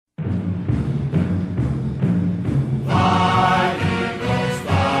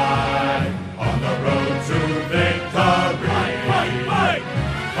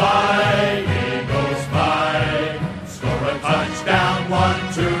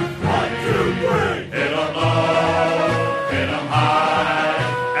1, 2, 3. Hit 'em low, hit 'em high,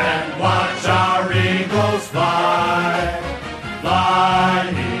 and watch our Eagles fly. Fly,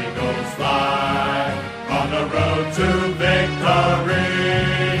 Eagles fly, on the road to victory.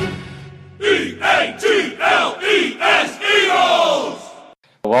 E-A-G-L-E-S, Eagles!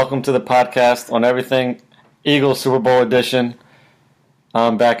 Welcome to the podcast on everything Eagles Super Bowl edition.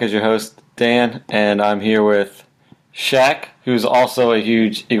 I'm back as your host, Dan, and I'm here with Shaq, who's also a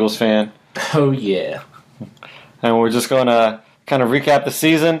huge Eagles fan. Oh, yeah. And we're just going to kind of recap the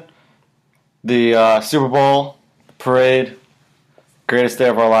season, the Super Bowl, parade, greatest day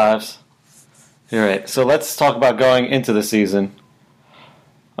of our lives. All right, so let's talk about going into the season.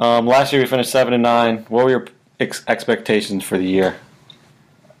 Last year we finished 7-9. What were your expectations for the year?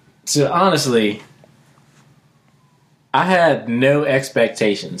 So, honestly, I had no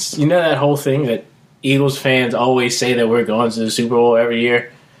expectations. You know that whole thing that Eagles fans always say that we're going to the Super Bowl every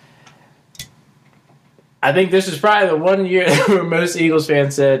year? I think this is probably the one year where most Eagles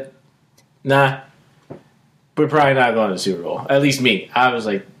fans said, nah, we're probably not going to the Super Bowl. At least me. I was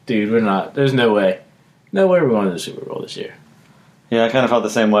like, dude, we're not. There's no way. No way we're going to the Super Bowl this year. Yeah, I kind of felt the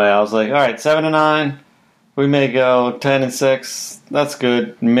same way. I was like, all right, 7-9. We may go 10-6. That's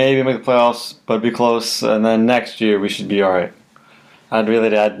good. Maybe make the playoffs, but be close. And then next year we should be all right. I really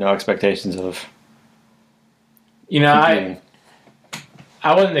had no expectations of. You know,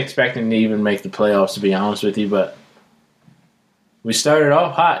 I wasn't expecting to even make the playoffs, to be honest with you, but we started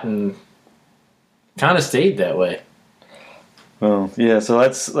off hot and kind of stayed that way. Well, yeah. So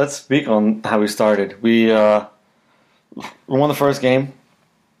let's speak on how we started. We won the first game.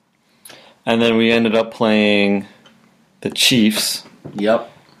 And then we ended up playing the Chiefs.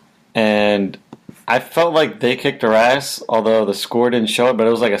 Yep. And I felt like they kicked our ass, although the score didn't show it, but it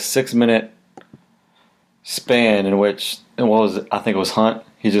was like a 6-minute span in which, I think it was Hunt.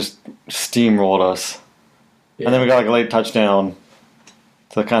 He just steamrolled us. Yeah. And then we got like a late touchdown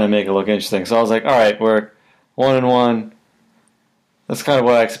to kind of make it look interesting. So I was like, all right, we're 1-1. That's kind of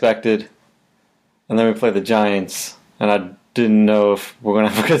what I expected. And then we played the Giants, and I didn't know if we're going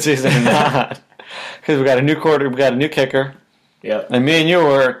to have a good season or not. Because we got a new new kicker. Yep. And me and you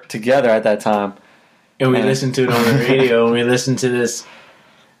were together at that time. And we listened to it on the radio, and we listened to this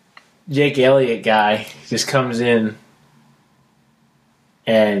Jake Elliott guy just comes in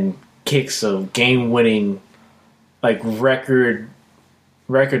and kicks a game-winning, like record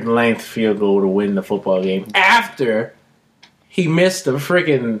length field goal to win the football game after he missed a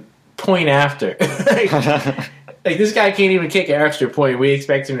freaking point after. Like, this guy can't even kick an extra point. We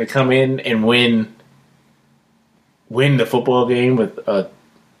expect him to come in and win the football game with a...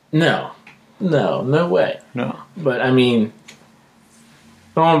 No way. No. But, I mean,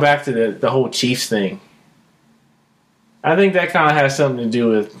 going back to the whole Chiefs thing, I think that kind of has something to do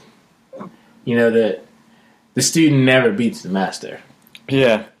with, you know, that the student never beats the master.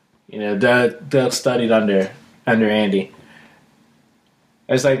 Yeah. You know, Doug studied under Andy.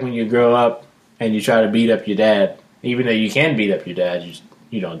 It's like when you grow up and you try to beat up your dad, even though you can beat up your dad,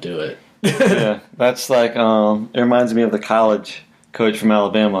 you don't do it. Yeah, that's like, it reminds me of the college coach from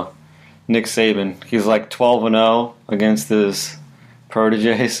Alabama, Nick Saban. He's like 12-0 against his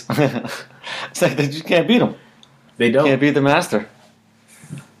proteges. It's like, you can't beat them. They don't. You can't beat the master.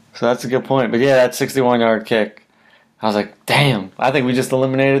 So that's a good point. But yeah, that 61-yard kick, I was like, damn, I think we just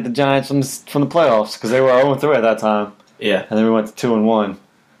eliminated the Giants from the playoffs because they were 0-3 at that time. Yeah. And then we went to 2-1.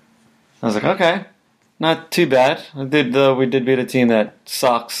 I was like, okay, not too bad. We did beat a team that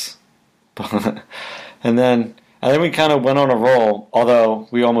sucks. and then we kind of went on a roll, although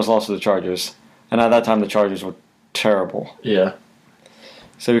we almost lost to the Chargers. And at that time, the Chargers were terrible. Yeah.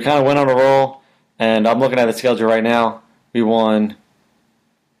 So we kind of went on a roll, and I'm looking at the schedule right now. We won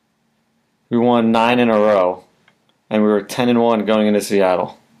 9 in a row, and we were 10-1 going into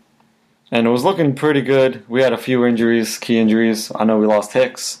Seattle. And it was looking pretty good. We had a few injuries, key injuries. I know we lost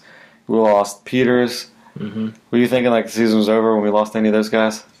Hicks. We lost Peters. Mm-hmm. Were you thinking like the season was over when we lost any of those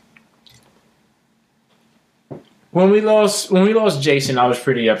guys? When we lost Jason, I was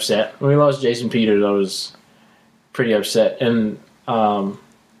pretty upset. When we lost Jason Peters, I was pretty upset. And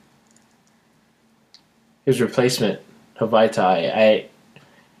his replacement, Havaitai,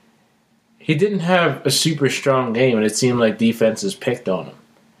 he didn't have a super strong game, and it seemed like defenses picked on him.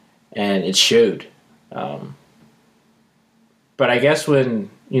 And it showed. But I guess when,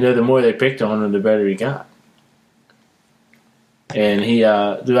 the more they picked on him, the better he got. And he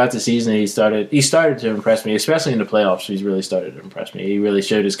throughout the season he started to impress me, especially in the playoffs. He's really started to impress me. He really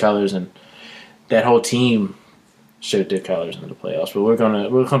showed his colors, and that whole team showed their colors in the playoffs. But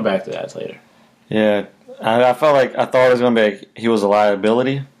we'll come back to that later. Yeah, I thought it was going to be he was a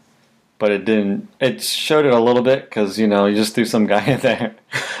liability but it didn't. It showed it a little bit because you just threw some guy in there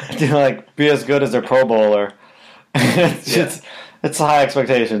to be as good as their Pro Bowler. It's high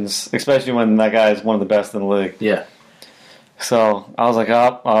expectations, especially when that guy is one of the best in the league. Yeah. So I was like,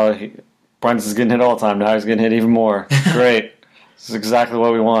 Brenson's getting hit all the time. Now he's getting hit even more. Great. This is exactly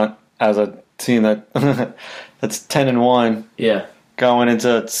what we want as a team that's 10-1. Yeah. Going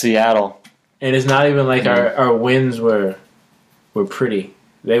into Seattle. And it's not even like our wins were pretty.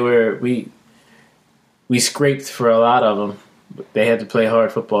 We scraped for a lot of them. They had to play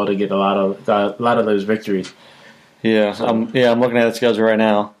hard football to get a lot of those victories. Yeah, I'm looking at the schedule right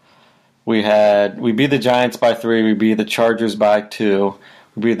now. We beat the Giants by 3. We beat the Chargers by 2.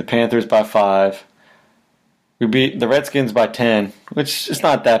 We beat the Panthers by 5. We beat the Redskins by 10, which is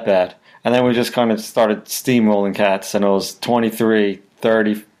not that bad. And then we just kind of started steamrolling cats, and it was 23,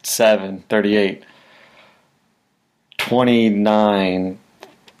 37, 38, 29,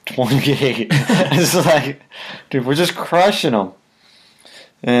 28. It's like, dude, we're just crushing them.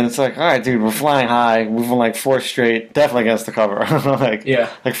 And it's like, all right, dude, we're flying high. We've won 4 straight, definitely against the cover.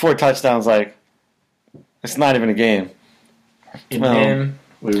 4 touchdowns, it's not even a game. And then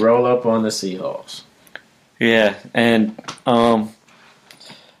we roll up on the Seahawks. Yeah, and I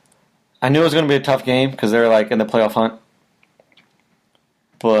knew it was going to be a tough game because they're in the playoff hunt.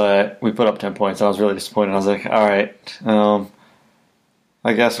 But we put up 10 points. I was really disappointed. I was like, all right,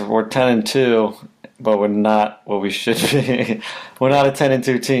 I guess we're 10-2. But we're not what we should be. We're not a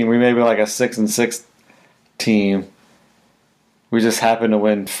 10-2 team. We may be a 6-6 team. We just happened to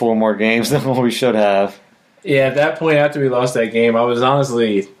win 4 more games than what we should have. Yeah, at that point after we lost that game, I was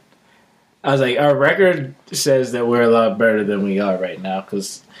like, our record says that we're a lot better than we are right now.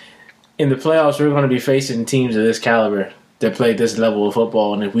 Because in the playoffs, we're going to be facing teams of this caliber that play this level of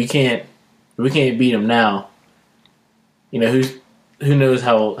football, and if we can't beat them now, who knows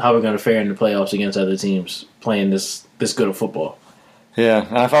how we're going to fare in the playoffs against other teams playing this good of football. Yeah,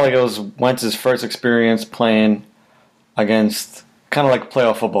 and I felt like it was Wentz's first experience playing against kind of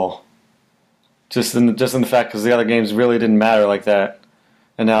playoff football. Just in the fact because the other games really didn't matter like that,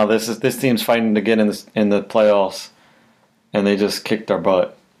 and now this team's fighting to get in the playoffs, and they just kicked our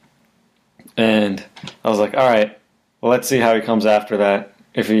butt. And I was like, all right, well, let's see how he comes after that,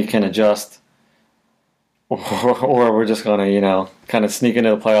 if he can adjust. Or we're just going to, kind of sneak into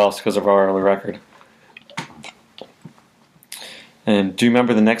the playoffs because of our early record. And do you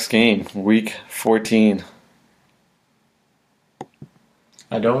remember the next game, Week 14?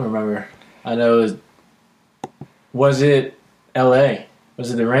 I don't remember. I know was it L.A.?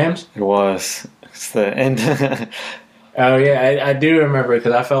 Was it the Rams? It was. It's the end. Oh, yeah, I do remember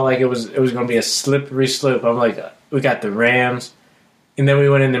because I felt like it was going to be a slippery slope. I'm like, we got the Rams, and then we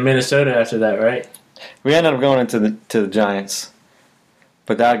went into Minnesota after that, right? We ended up going into the Giants,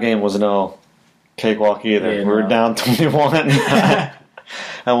 but that game was no cakewalk either. We were down 21 at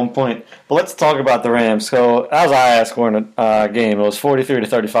one point. But let's talk about the Rams. So that was a high scoring game. It was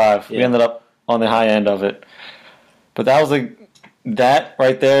 43-35. Yeah. We ended up on the high end of it. But that was that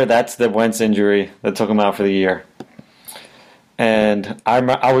right there. That's the Wentz injury that took him out for the year. And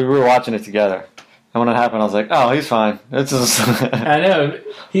we were watching it together. And when it happened, I was like, "Oh, he's fine." It's just I know.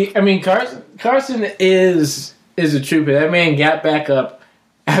 Carson is a trooper. That man got back up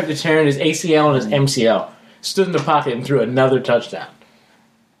after tearing his ACL and his MCL, stood in the pocket and threw another touchdown,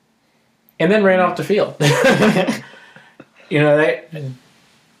 and then ran off the field.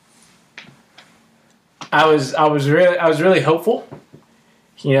 I was really hopeful.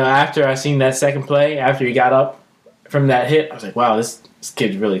 After I seen that second play, after he got up from that hit, I was like, "Wow, this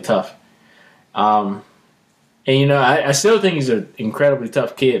kid's really tough." I still think he's an incredibly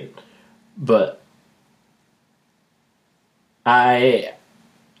tough kid, but I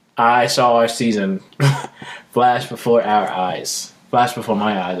saw our season flash before my eyes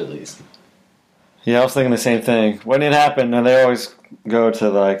at least. Yeah, I was thinking the same thing. When it happened, and they always go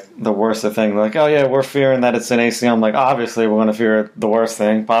to the worst thing. They're like, "Oh yeah, we're fearing that it's an ACL." I'm like, obviously we're going to fear the worst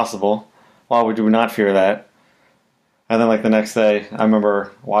thing possible. Why would we not fear that? And then, the next day, I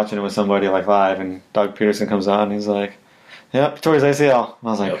remember watching it with somebody, live, and Doug Peterson comes on, and he's like, "Yep, tore his ACL." And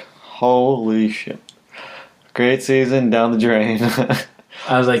I was like, holy shit. Great season, down the drain.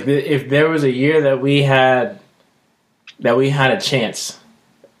 I was like, if there was a year that we had a chance,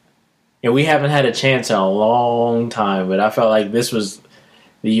 and we haven't had a chance in a long time, but I felt like this was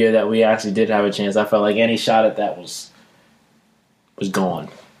the year that we actually did have a chance. I felt like any shot at that was gone.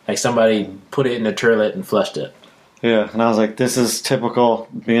 Like somebody put it in the toilet and flushed it. Yeah, and I was like, this is typical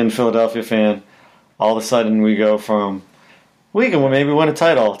being a Philadelphia fan. All of a sudden we go from, we can maybe win a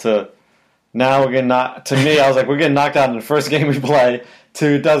title to, Now we're getting knocked. To me, I was like, we're getting knocked out in the first game we play.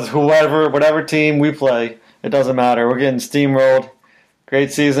 To whatever team we play, it doesn't matter. We're getting steamrolled.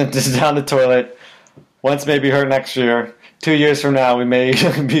 Great season, just down the toilet. Wentz may be hurt next year. 2 years from now, we may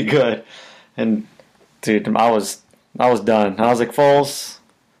be good. And dude, I was done. I was like, Foles.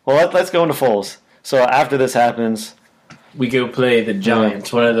 Well, let's go into Foles. So after this happens, we go play the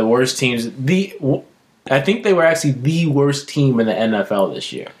Giants, one of the worst teams. I think they were actually the worst team in the NFL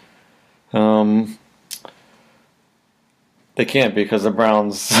this year. They can't because the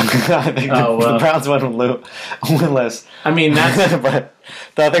Browns. I think the Browns went winless. I mean, that's. But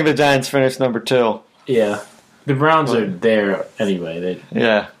I think the Giants finished number 2. Yeah, the Browns are there anyway.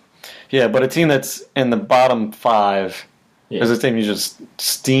 Yeah, but a team that's in the bottom 5 is a team you just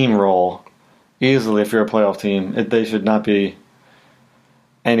steamroll easily if you're a playoff team. They should not be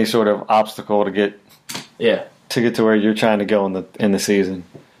any sort of obstacle to get to where you're trying to go in the season.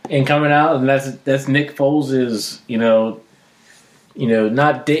 And coming out, and that's Nick Foles'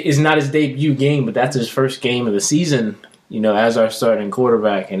 not his debut game, but that's his first game of the season, as our starting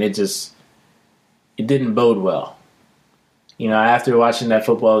quarterback, and it didn't bode well. After watching that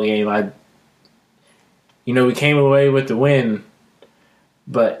football game, we came away with the win,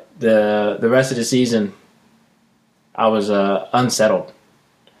 but the rest of the season, I was unsettled.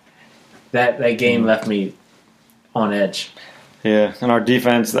 That game left me on edge. Yeah, and our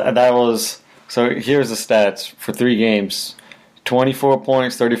defense, that was... So here's the stats for 3 games. 24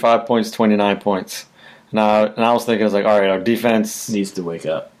 points, 35 points, 29 points. And I was thinking, all right, our defense... needs to wake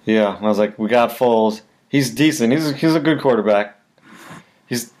up. Yeah, and I was like, we got Foles. He's decent. He's a good quarterback.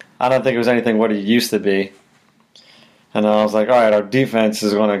 I don't think it was anything what he used to be. And I was like, all right, our defense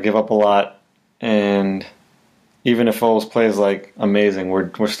is going to give up a lot. And even if Foles plays, amazing,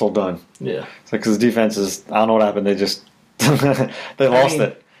 we're still done. Yeah. It's like, because defense is... I don't know what happened. They just... they lost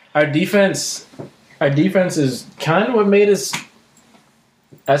it. Our defense is kind of what made us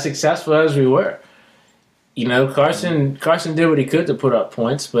as successful as we were. Carson did what he could to put up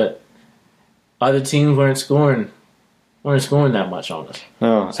points, but other teams weren't scoring that much on us.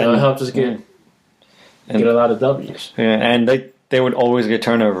 No, so it helped us get a lot of W's. Yeah, and they would always get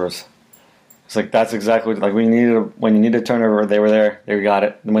turnovers. It's like that's exactly when you need a turnover, they were there, they got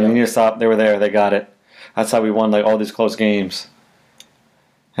it. And when you need to stop, they were there, they got it. That's how we won all these close games.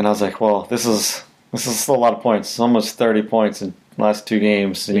 And I was like, well, this is still a lot of points. It's almost 30 points in the last 2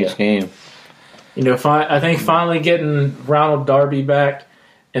 games in each game. I think finally getting Ronald Darby back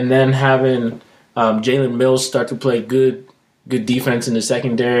and then having Jalen Mills start to play good defense in the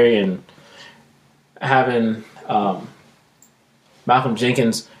secondary and having Malcolm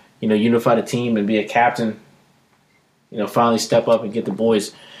Jenkins, unify the team and be a captain, finally step up and get the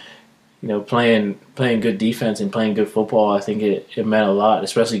boys playing good defense and playing good football. I think it meant a lot,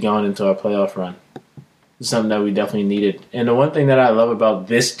 especially going into our playoff run. It's something that we definitely needed. And the one thing that I love about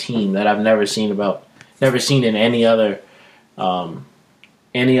this team that I've never seen in any other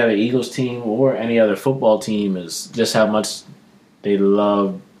Eagles team or any other football team is just how much they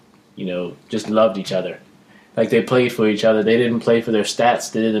loved each other. Like they played for each other. They didn't play for their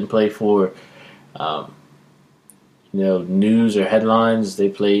stats. They didn't play for news or headlines. They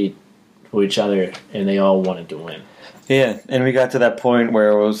played for each other, and they all wanted to win. Yeah, and we got to that point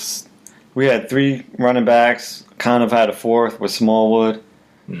where we had 3 running backs, kind of had a 4th with Smallwood,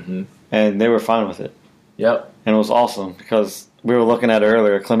 and they were fine with it. Yep. And it was awesome because we were looking at it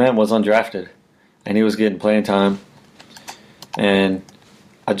earlier. Clement was undrafted, and he was getting playing time. And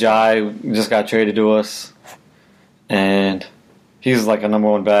Ajayi just got traded to us, and he's like a number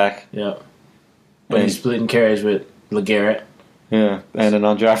 1 back. Yep. But he's splitting carries with LeGarrette. Yeah, and an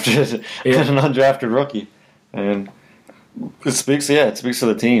undrafted rookie, and it speaks to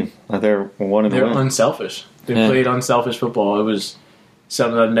the team that they're wanting to win. They're unselfish. They played unselfish football. It was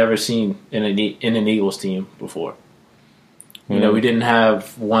something I've never seen in an Eagles team before. We didn't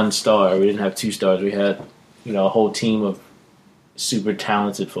have 1 star. We didn't have 2 stars. We had a whole team of super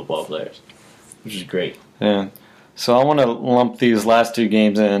talented football players, which is great. Yeah. So I want to lump these last 2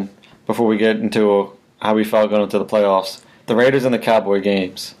 games in before we get into how we felt going into the playoffs. The Raiders and the Cowboy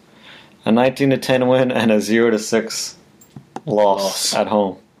games. A 19-10 win and a 0-6 loss at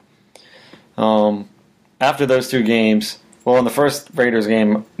home. After those 2 games, in the first Raiders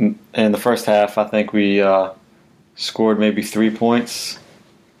game, in the first half, I think we scored maybe 3 points,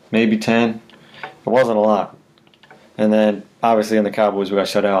 maybe 10. It wasn't a lot. And then, obviously, in the Cowboys, we got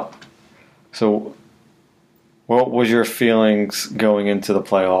shut out. So, what was your feelings going into the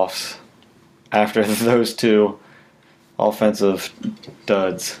playoffs after those 2 offensive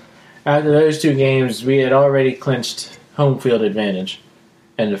duds? After those 2 games, we had already clinched home field advantage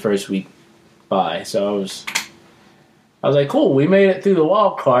in the first week. bye. So I was like, cool, we made it through the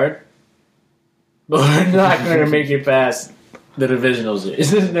wild card, but we're not going to make it past the divisional series.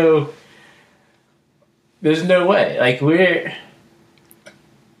 There's no way. Like we're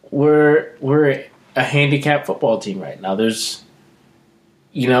a handicapped football team right now. There's,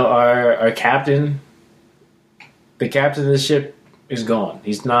 our captain, the captain of the ship is gone.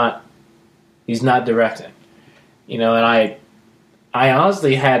 He's not directing. And I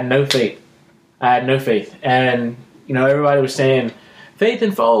honestly had no faith. I had no faith. And, everybody was saying, faith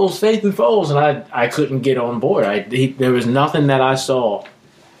in Foles. And I couldn't get on board. There was nothing that I saw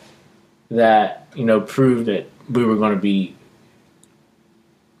that, proved that we were going to be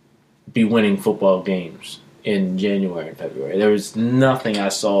winning football games in January and February. There was nothing I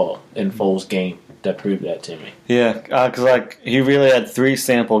saw in Foles' game that proved that to me. Yeah, because he really had 3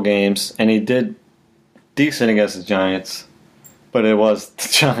 sample games, and he did decent against the Giants, but it was the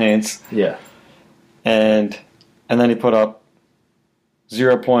Giants. Yeah. And then he put up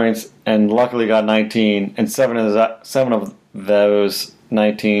 0 points and luckily got 19, and 7 of those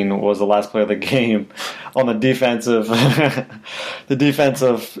 19 was the last play of the game on the defensive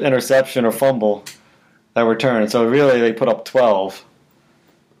interception or fumble that return. So really they put up 12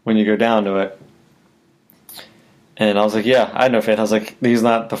 when you go down to it. And I was like, yeah, I had no faith. I was like, he's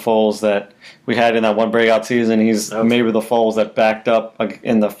not the Foles that we had in that one breakout season. He's maybe the Foles that backed up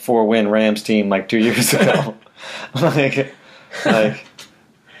in the 4-win Rams team 2 years ago. like, all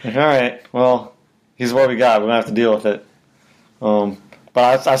right, well, he's what we got. We're going to have to deal with it.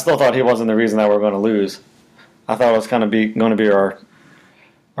 But I still thought he wasn't the reason that we're going to lose. I thought it was going to be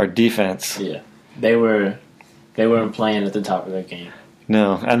our defense. Yeah, they weren't playing at the top of their game.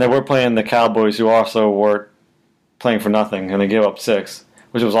 No, and they were playing the Cowboys, who also were playing for nothing, and they gave up 6,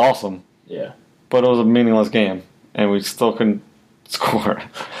 which was awesome. Yeah, but it was a meaningless game, and we still couldn't score.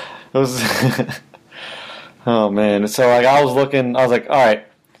 It was, oh man. So I was like, all right,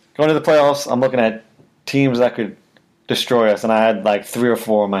 going to the playoffs. I'm looking at teams that could destroy us, and I had 3 or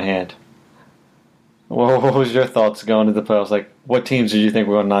 4 in my hand. What was your thoughts going into the playoffs? What teams did you think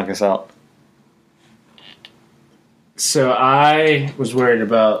were going to knock us out? So I was worried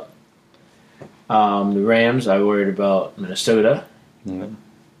about the Rams. I worried about Minnesota. Mm-hmm.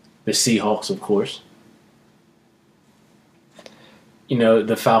 The Seahawks, of course.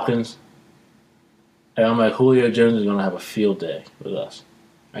 The Falcons. And I'm like, Julio Jones is going to have a field day with us.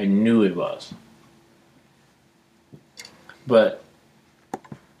 I knew it was. But,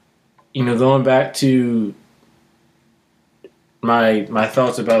 going back to my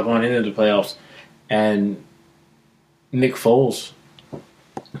thoughts about going into the playoffs and Nick Foles.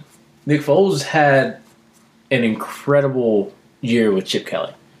 Nick Foles had an incredible year with Chip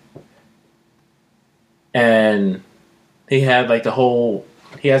Kelly. And he had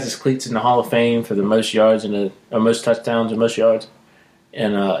he has his cleats in the Hall of Fame for the most yards or most touchdowns and most yards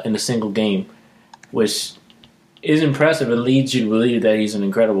in a single game, which is impressive and leads you to believe that he's an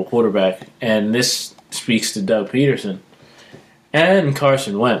incredible quarterback. And this speaks to Doug Peterson and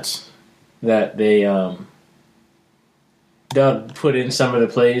Carson Wentz that Doug put in some of the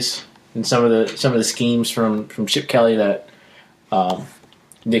plays and some of the schemes from Chip Kelly that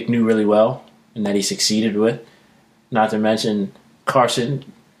Nick knew really well and that he succeeded with. Not to mention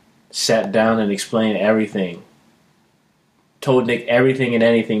Carson sat down and explained everything, told Nick everything and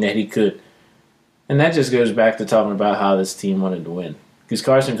anything that he could. And that just goes back to talking about how this team wanted to win. Because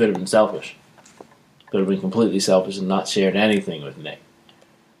Carson could have been selfish. Could have been completely selfish and not shared anything with Nick.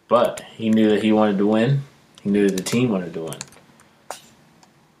 But he knew that he wanted to win. He knew that the team wanted to win.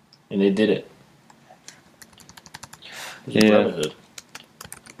 And they did it. It was a brotherhood.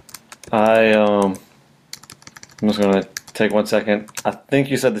 I'm just going to take 1 second. I think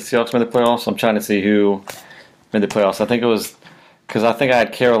you said the Seahawks made the playoffs. I'm trying to see who made the playoffs. I think it was because I think I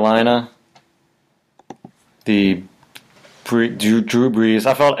had Carolina, Drew Brees.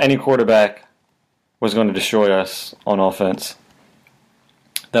 I felt any quarterback was going to destroy us on offense.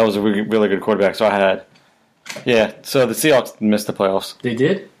 That was a really, really good quarterback. So I had, so the Seahawks missed the playoffs. They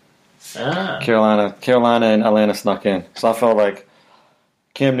did? Carolina and Atlanta snuck in. So I felt like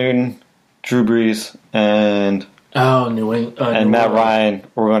Cam Newton, Drew Brees, and Matt Ryan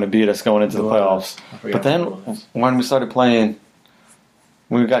were going to beat us going into the playoffs. But then when we started playing,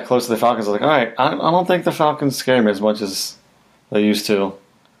 when we got close to the Falcons, I was like, all right, I don't think the Falcons scare me as much as they used to.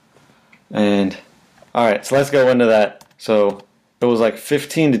 And all right, so let's go into that. So it was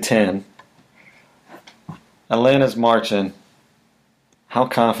 15-10. Atlanta's marching. How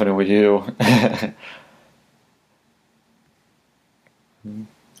confident were you? I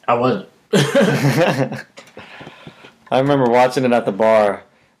wasn't. I remember watching it at the bar,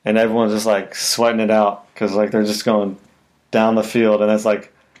 and everyone's just like sweating it out because like they're just going down the field, and it's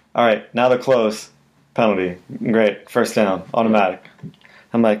like, all right, now they're close, penalty, great, first down, automatic.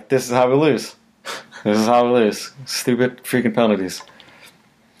 I'm like, this is how we lose. This is how we lose. Stupid freaking penalties.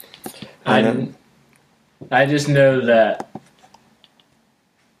 I just know that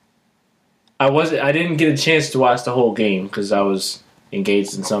I didn't get a chance to watch the whole game because I was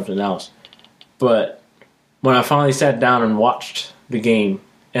engaged in something else. But when I finally sat down and watched the game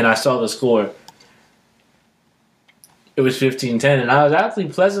and I saw the score, it was 15-10, and I was actually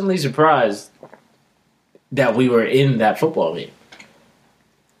pleasantly surprised that we were in that football game.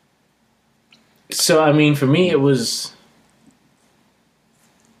 So, I mean, for me, it was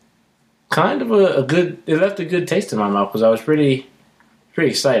kind of a good. It left a good taste in my mouth because I was pretty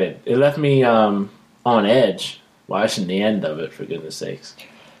excited. It left me on edge watching the end of it. For goodness sakes.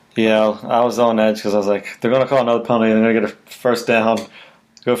 Yeah, I was on edge because I was like, they're going to call another penalty and they're going to get a first down.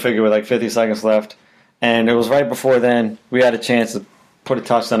 Go figure, with like 50 seconds left. And it was right before then we had a chance to put a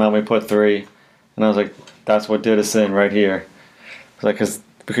touchdown on. We put 3, and I was like, that's what did us in right here. It's like, because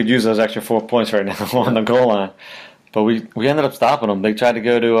we could use those extra 4 points right now on the goal line. But we ended up stopping them. They tried to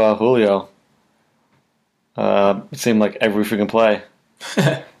go to Julio. It seemed like every freaking play.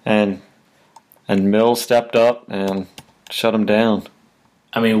 and Mills stepped up and shut him down.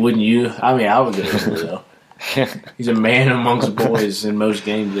 I mean, wouldn't you? I mean, I would go to Julio. He's a man amongst boys in most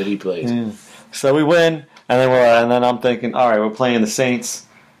games that he plays. Yeah. So we win, and then I'm thinking, all right, we're playing the Saints.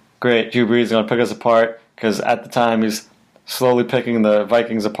 Great, Drew Brees is going to pick us apart because at the time he's slowly picking the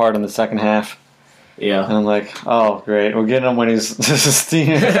Vikings apart in the second half. Yeah, and I'm like, oh, great, we're getting him when he's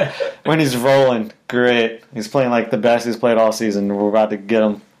when he's rolling. Great, he's playing like the best he's played all season. We're about to get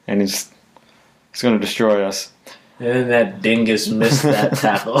him, and he's going to destroy us. And then that dingus missed that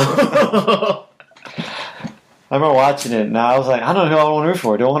tackle. I remember watching it, and I was like, I don't know who I want to root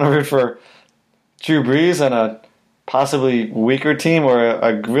for. Do I want to root for Drew Brees and a possibly weaker team or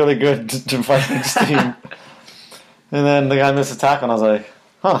a really good Vikings team? And then the guy missed a tackle, and I was like,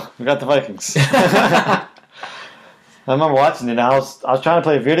 huh, we got the Vikings. I remember watching it, and I was trying to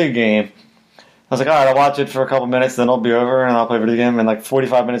play a video game. I was like, all right, I'll watch it for a couple minutes, then it'll be over, and I'll play a video game. And like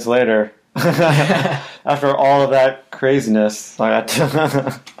 45 minutes later, after all of that craziness, I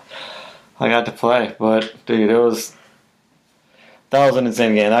got to play. But dude, that was an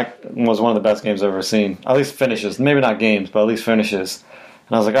insane game. That was one of the best games I've ever seen. At least finishes, maybe not games, but at least finishes.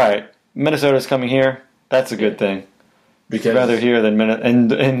 And I was like, all right, Minnesota's coming here. That's a good thing. Because rather here than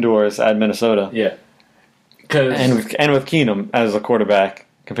indoors at Minnesota. Yeah, and with Keenum as a quarterback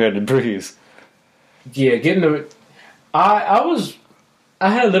compared to Brees. Yeah, I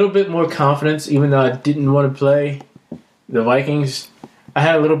had a little bit more confidence, even though I didn't want to play the Vikings. I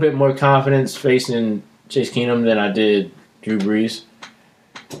had a little bit more confidence facing Chase Keenum than I did Drew Brees,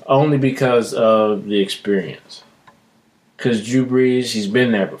 only because of the experience. Because Drew Brees, he's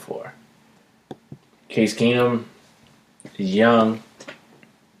been there before. Case Keenum, he's young,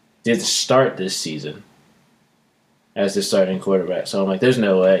 didn't start this season as the starting quarterback. So I'm like, there's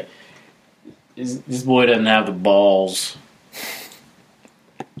no way. This boy doesn't have the balls.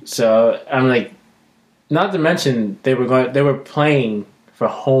 So I'm like, not to mention they were playing for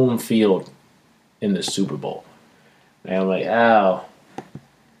home field in the Super Bowl. And I'm like, oh,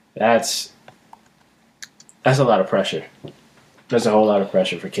 that's a lot of pressure. That's a whole lot of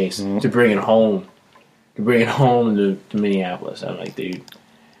pressure for Case to bring it home. To Minneapolis. I'm like, dude,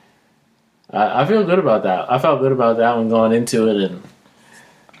 I feel good about that. I felt good about that one going into it, and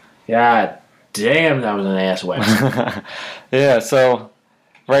God damn, that was an ass wax. Yeah, so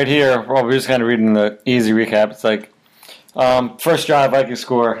right here, we're just kind of reading the easy recap. It's like, first drive, Vikings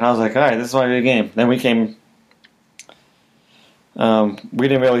score, and I was like, all right, this is my big game. Then we came, we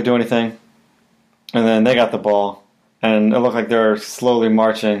didn't really do anything, and then they got the ball, and it looked like they were slowly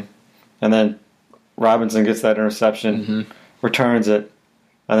marching, and then Robinson gets that interception, returns it,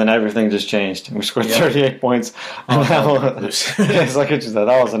 and then everything just changed. We scored 38 points. And it's like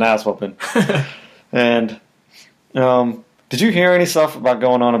that was an ass whooping. And did you hear any stuff about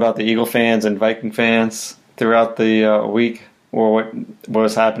going on about the Eagle fans and Viking fans throughout the week, or what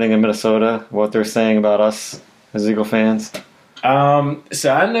was happening in Minnesota? What they're saying about us as Eagle fans?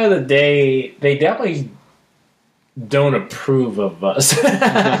 So I know that they definitely don't approve of us.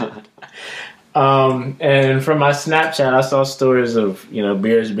 And from my Snapchat, I saw stories of,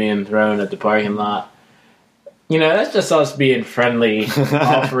 beers being thrown at the parking lot. That's just us being friendly,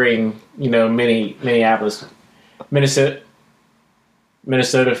 offering, Minneapolis, Minnesota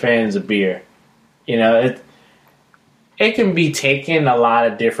fans a beer. It can be taken a lot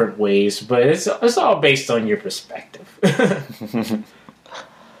of different ways, but it's all based on your perspective.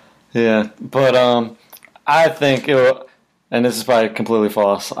 Yeah, but I think it will, and this is probably completely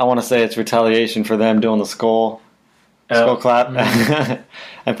false. I want to say it's retaliation for them doing the skull clap,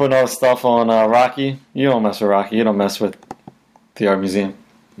 and putting all the stuff on Rocky. You don't mess with Rocky. You don't mess with the art museum.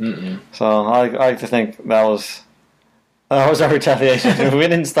 Mm-mm. So I like to think that was our retaliation. We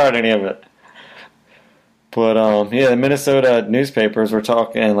didn't start any of it. But yeah, the Minnesota newspapers were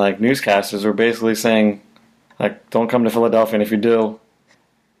talking, like newscasters were basically saying, like, don't come to Philadelphia, and if you do,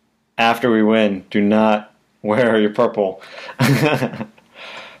 after we win, do not wear your purple. I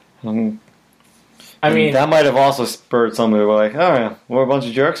mean, that might have also spurred some people like, oh yeah, we're a bunch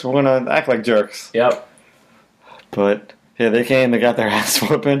of jerks, we're gonna act like jerks. Yep. But yeah, they came, they got their ass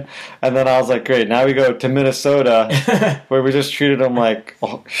whooping, and then I was like, great, now we go to Minnesota, where we just treated them like,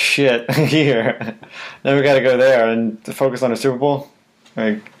 oh shit, here. Then we got to go there and to focus on the Super Bowl.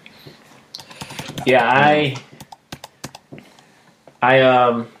 Like, yeah,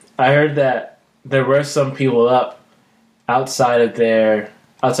 I heard that there were some people up outside of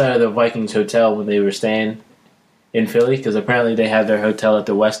the Vikings hotel when they were staying in Philly, because apparently they had their hotel at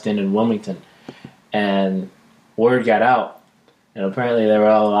the West End in Wilmington, and word got out, and apparently there were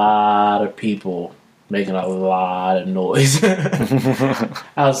a lot of people making a lot of noise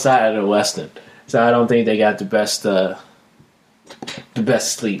outside of the West End. So I don't think they got the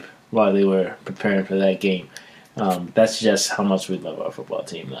best sleep while they were preparing for that game. That's just how much we love our football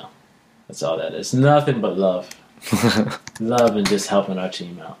team now. That's all that is. Nothing but love. Love and just helping our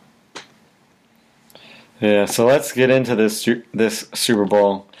team out. Yeah, so let's get into this Super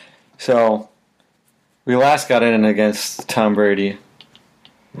Bowl. So we last got in against Tom Brady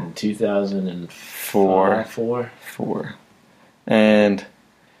in 2004. And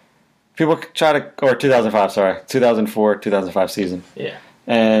people try to, or 2004, 2005 season. Yeah.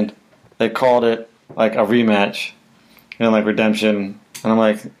 And they called it like a rematch and like redemption. And I'm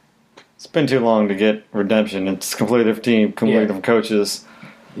like, it's been too long to get redemption. It's a completely different team, completely different coaches.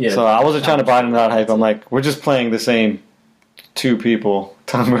 Yeah. So I wasn't trying to buy into that hype. I'm like, we're just playing the same two people,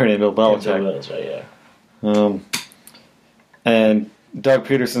 Tom Brady and Bill Belichick. Yeah, Bill Belichick, yeah. And Doug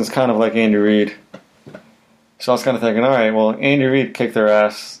Peterson's kind of like Andy Reid. So I was kind of thinking, all right, well, Andy Reid kicked their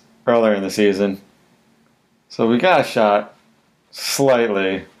ass earlier in the season. So we got a shot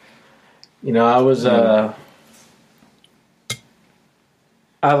slightly. You know, I was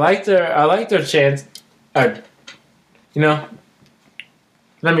I liked their chance. Let me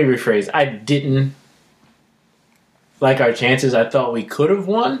rephrase. I didn't like our chances. I thought we could have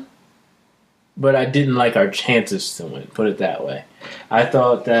won, but I didn't like our chances to win, put it that way. I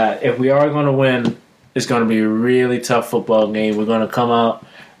thought that if we are going to win, it's going to be a really tough football game. We're going to come out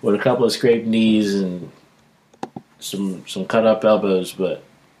with a couple of scraped knees and some cut-up elbows, but,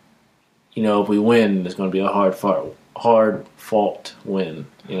 if we win, it's going to be a hard-fought win,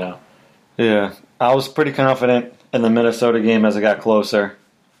 Yeah, I was pretty confident in the Minnesota game as it got closer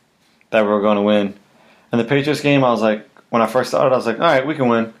that we were going to win. And the Patriots game, I was like, when I first started, I was like, all right, we can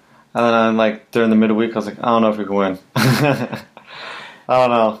win. And then during the midweek, I was like, I don't know if we can win. I don't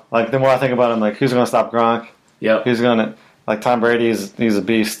know. Like, the more I think about it, I'm like, who's going to stop Gronk? Yep. Who's going to, Tom Brady, he's a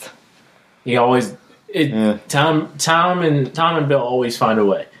beast. He always, Tom and Bill always find a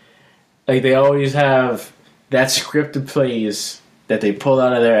way. Like, they always have that scripted plays that they pull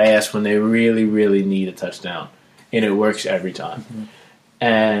out of their ass when they really, really need a touchdown. And it works every time. Mm-hmm.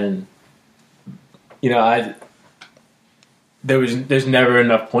 And, there's never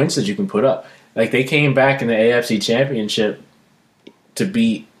enough points that you can put up. Like, they came back in the AFC Championship to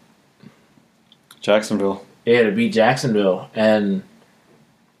beat Jacksonville. Yeah, to beat Jacksonville. And,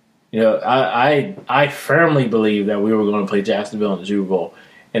 I firmly believe that we were going to play Jacksonville in the Super Bowl.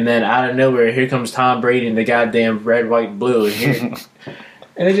 And then out of nowhere, here comes Tom Brady and the goddamn red, white, blue. And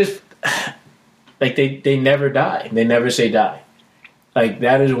it just, they never die. They never say die. Like,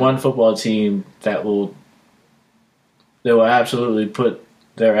 that is one football team that will absolutely put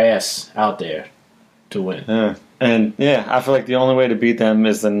their ass out there to win. Yeah. And, I feel like the only way to beat them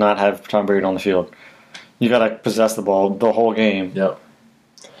is to not have Tom Brady on the field. You got to possess the ball the whole game. Yep.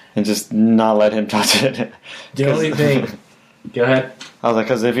 And just not let him touch it. The only thing... Go ahead. I was like,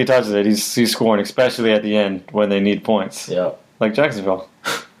 because if he touches it, he's scoring, especially at the end when they need points. Yep. Like Jacksonville.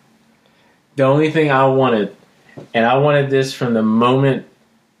 The only thing I wanted, and I wanted this from the moment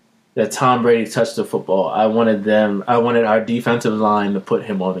that Tom Brady touched the football, I wanted our defensive line to put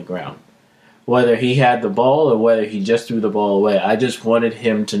him on the ground. Whether he had the ball or whether he just threw the ball away, I just wanted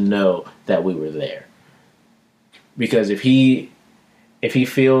him to know that we were there. Because if he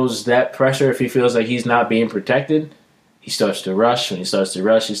feels that pressure, if he feels like he's not being protected, he starts to rush. When he starts to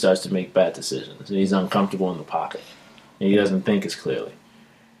rush, he starts to make bad decisions. And he's uncomfortable in the pocket. And he doesn't think as clearly.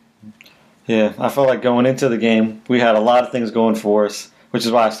 Yeah, I felt like going into the game, we had a lot of things going for us, which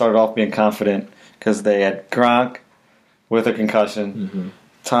is why I started off being confident because they had Gronk with a concussion,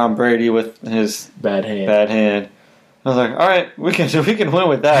 Tom Brady with his Bad hand. I was like, all right, we can win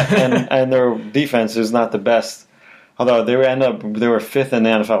with that, and their defense is not the best. Although they were fifth in the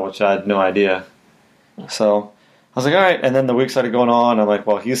NFL, which I had no idea. So I was like, all right, and then the week started going on. I'm like,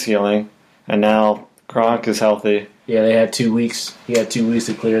 well, he's healing, and now Gronk is healthy. Yeah, they had 2 weeks. He had 2 weeks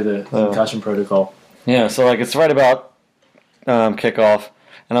to clear the concussion protocol. Yeah, so like it's right about kickoff,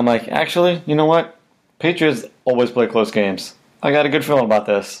 and I'm like, actually, you know what? Patriots always play close games. I got a good feeling about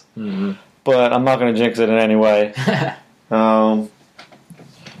this, but I'm not going to jinx it in any way.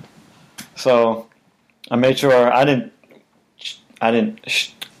 So I made sure I didn't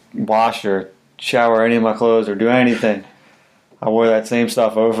wash or shower any of my clothes or do anything. I wore that same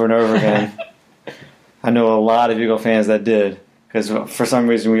stuff over and over again. I know a lot of Eagle fans that did, because for some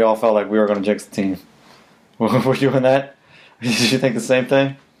reason we all felt like we were going to jinx the team. Were you in that? Did you think the same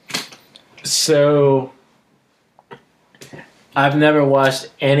thing? So, I've never washed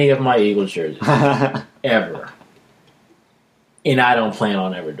any of my Eagles jerseys. Ever. And I don't plan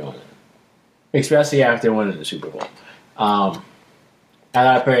on ever doing it. Especially after winning the Super Bowl. I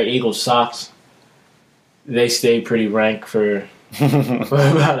got a pair of Eagles socks. They stayed pretty rank for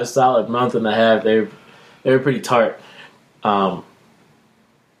about a solid month and a half. They were pretty tart.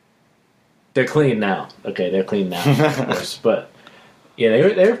 They're clean now. Okay, they're clean now, of course. But yeah,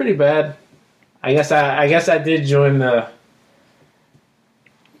 they were pretty bad. I guess I did join the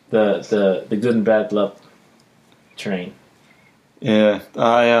good and bad luck train. Yeah,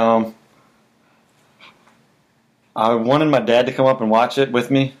 I wanted my dad to come up and watch it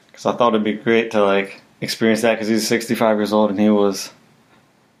with me because I thought it'd be great to like experience that because he's 65 years old and he was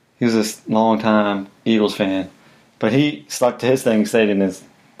this long time Eagles fan, but he stuck to his thing. He stayed in the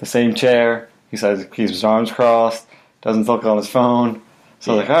same chair. He says he keeps his arms crossed, doesn't look on his phone.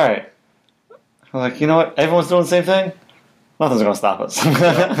 So I was like, all right. I was like, you know what? Everyone's doing the same thing. Nothing's gonna stop us.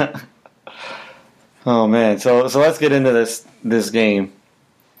 Oh man! So let's get into this game.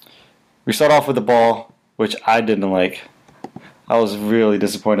 We start off with the ball, which I didn't like. I was really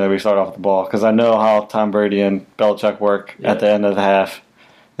disappointed that we started off with the ball because I know how Tom Brady and Belichick work at the end of the half.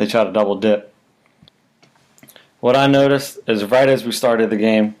 They try to double dip. What I noticed is right as we started the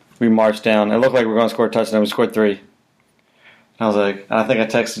game, we marched down. It looked like we were going to score a touchdown. We scored 3. And I was like, I think I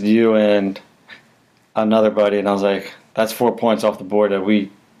texted you and another buddy, and I was like, that's 4 points off the board that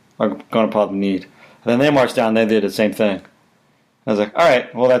we are going to probably need. And then they marched down. They did the same thing. I was like, all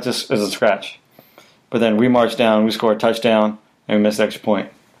right, well, that just is a scratch. But then we marched down, we scored a touchdown, and we missed the extra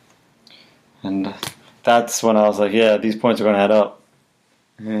point. And that's when I was like, yeah, these points are going to add up.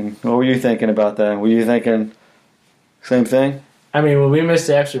 And what were you thinking about that? Were you thinking same thing? I mean, when we missed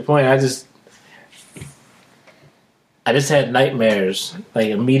the extra point, I just had nightmares, like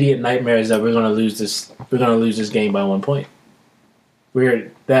immediate nightmares that we're going to lose this. We're going to lose this game by 1 point.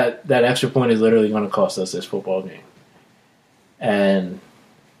 That extra point is literally going to cost us this football game. And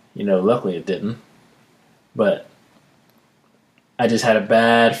luckily it didn't. But I just had a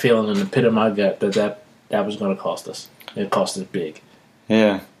bad feeling in the pit of my gut that was going to cost us. It cost us big.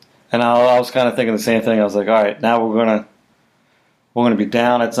 Yeah, and I was kind of thinking the same thing. I was like, all right, now we're gonna be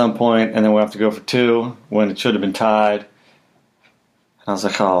down at some point, and then we'll have to go for 2 when it should have been tied. And I was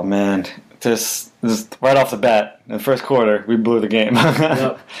like, oh man, this right off the bat in the first quarter, we blew the game.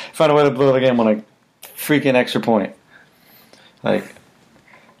 Yep. Found a way to blow the game on a freaking extra point. Like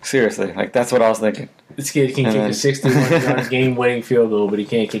seriously, like that's what I was thinking. This kid can kick a 61-yard game-winning field goal, but he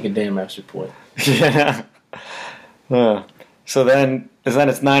can't kick a damn extra point. Yeah. So then it's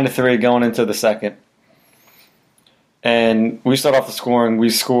 9-3 going into the second. And we start off the scoring. We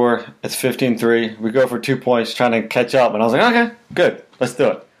score. It's 15-3. We go for 2 points trying to catch up. And I was like, okay, good. Let's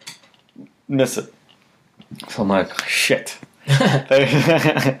do it. Miss it. So I'm like, shit.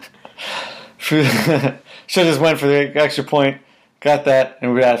 Should have just went for the extra point. Got that.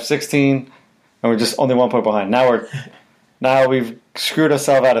 And we have 16. And we're just only 1 point behind. Now we've screwed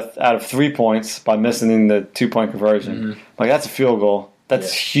ourselves out of 3 points by missing the 2-point conversion. Mm-hmm. Like that's a field goal.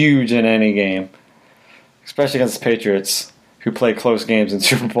 That's huge in any game, especially against the Patriots, who play close games in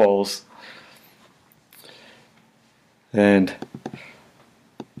Super Bowls. And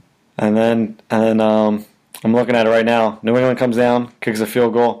then I'm looking at it right now. New England comes down, kicks a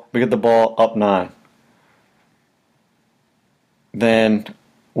field goal. We get the ball up 9. Then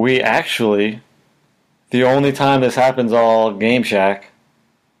we actually. The only time this happens all game, Shaq,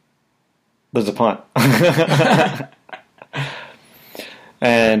 there's a punt.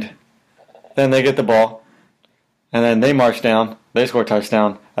 And then they get the ball. And then they march down. They score a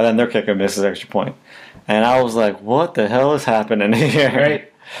touchdown. And and then their kicker misses extra point. And I was like, what the hell is happening here?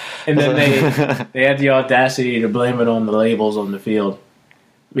 Right. And then they had the audacity to blame it on the labels on the field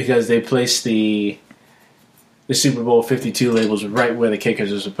because they placed the Super Bowl 52 labels right where the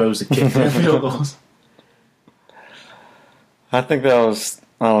kickers are supposed to kick their field goals. I think that was,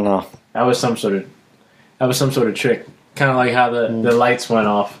 I don't know. That was some sort of trick. Kind of like how the lights went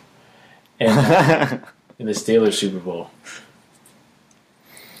off in the Steelers Super Bowl.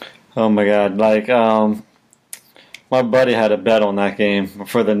 Oh my God! Like, my buddy had a bet on that game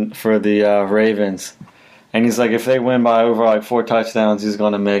for the Ravens, and he's like, if they win by over like 4 touchdowns, he's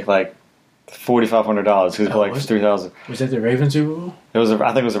gonna make like $4,500. He's like $3,000. Was that the Ravens Super Bowl? It was. I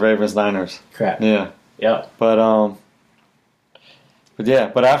think it was the Ravens Niners. Crap. Yeah. Yeah. But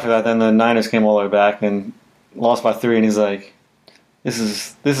after that, then the Niners came all the way back and lost by 3, and he's like, "This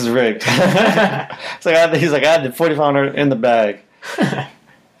is rigged." It's like he's like, I had the $4,500 in the bag.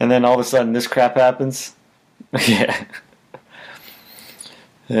 And then all of a sudden, this crap happens. Yeah.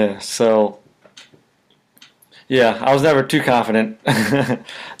 Yeah, so... Yeah, I was never too confident.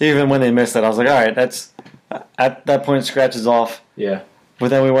 Even when they missed it, I was like, all right, that's... At that point, scratches off. Yeah. But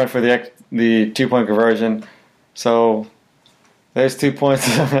then we went for the 2-point conversion. So, there's 2 points.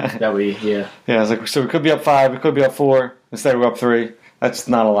 Yeah, I was like, so we could be up 5, we could be up 4. Instead, we're up 3. That's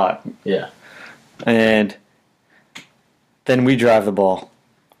not a lot. Yeah. And then we drive the ball.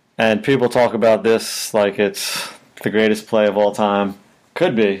 And people talk about this like it's the greatest play of all time.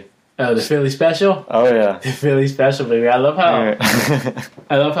 Could be. Oh, the Philly special? Oh yeah. The Philly special, baby. I love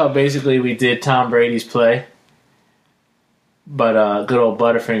how basically we did Tom Brady's play. But good old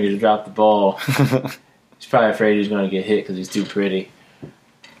Butterfinger dropped the ball. He's probably afraid he's going to get hit because he's too pretty.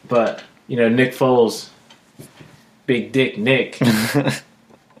 But, Nick Foles, Big Dick Nick,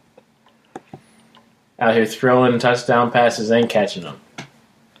 out here throwing touchdown passes and catching them.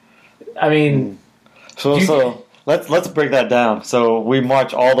 I mean, so let's break that down. So we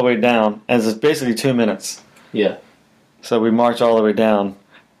march all the way down, and it's basically 2 minutes. Yeah. So we march all the way down,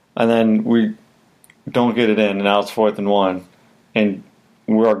 and then we don't get it in, and now it's 4th and 1, and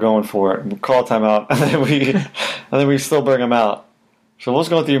we are going for it. We call timeout, and then we still bring them out. So what's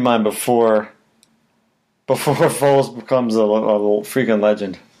going through your mind before Foles becomes a little freaking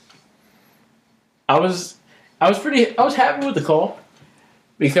legend? I was happy with the call.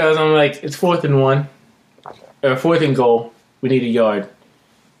 Because I'm like, it's 4th and 1, or 4th and goal. We need a yard.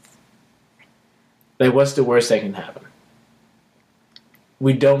 Like, what's the worst that can happen?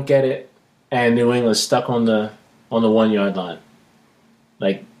 We don't get it, and New England's stuck on the 1 yard line,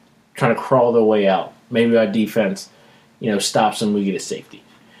 like trying to crawl their way out. Maybe our defense, stops them. We get a safety.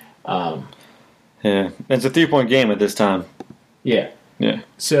 Yeah, it's a 3-point game at this time. Yeah. Yeah.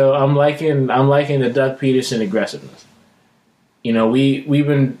 So I'm liking the Doug Peterson aggressiveness. We've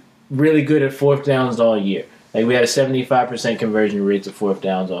been really good at 4th downs all year. Like, we had a 75% conversion rate to 4th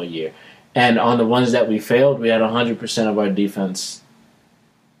downs all year. And on the ones that we failed, we had 100% of our defense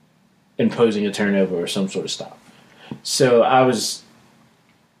imposing a turnover or some sort of stop. So I was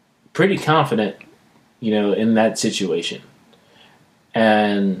pretty confident, in that situation.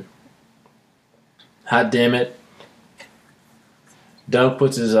 And, hot damn it, Doug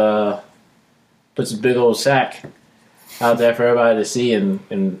puts his big old sack out there for everybody to see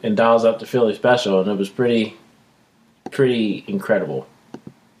and dials up the Philly special, and it was pretty incredible.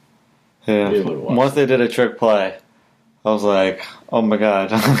 Yeah. Once they did a trick play, I was like, oh my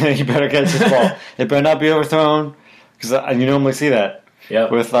God, you better catch this ball. It better not be overthrown, because you normally see that.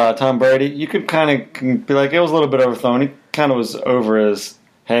 Yep. With Tom Brady. You could kind of be like, it was a little bit overthrown. He kind of was over his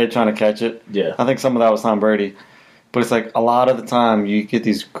head trying to catch it. Yeah. I think some of that was Tom Brady. But it's like a lot of the time you get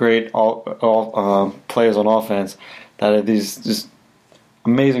these great players on offense that are these just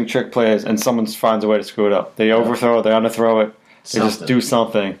amazing trick plays, and someone finds a way to screw it up. They overthrow it, they underthrow it, they just do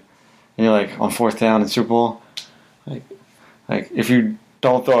something. And you're like, on 4th down in Super Bowl, like if you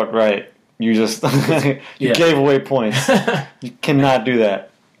don't throw it right, you just you gave away points. You cannot do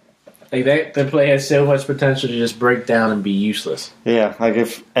that. Like that play has so much potential to just break down and be useless. Yeah, like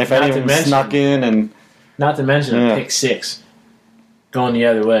if anyone snuck in and... Not to mention a pick 6 going the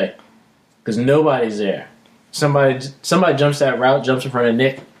other way. Because nobody's there. Somebody jumps that route, jumps in front of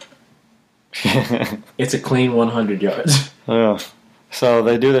Nick. It's a clean 100 yards. Yeah. So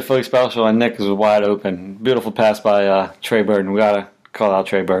they do the Philly special, and Nick is wide open. Beautiful pass by Trey Burton. We got to call out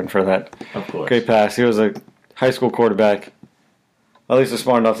Trey Burton for that. Of course. Great pass. He was a high school quarterback. At least they're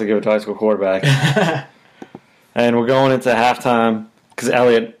smart enough to give it to a high school quarterback. And we're going into halftime because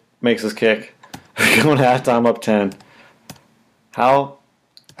Elliott makes his kick. We're going to halftime up 10.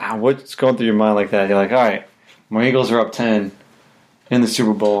 What's going through your mind like that? You're like, all right, my Eagles are up 10. in the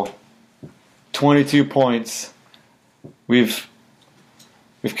Super Bowl. 22 points. We've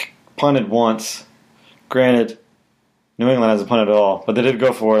punted once. Granted, New England hasn't punted at all, but they did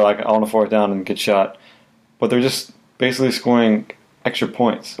go for it like on a fourth down and get shot. But they're just basically scoring extra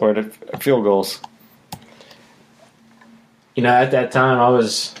points or field goals. At that time, I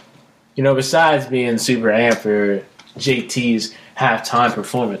was, besides being super amped for JT's halftime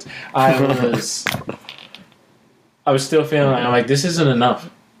performance, I was still feeling like, I'm like, this isn't enough.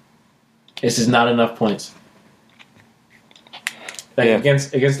 This is not enough points.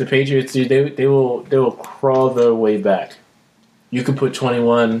 Against the Patriots, dude, they will crawl their way back. You could put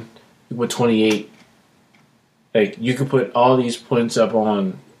 21, you could put 28. Like, you could put all these points up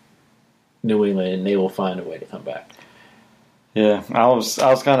on New England, and they will find a way to come back. Yeah, I was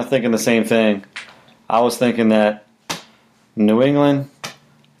kind of thinking the same thing. I was thinking that New England,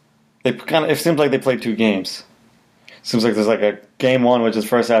 it seems like they played 2 games. Seems like there's like a game 1, which is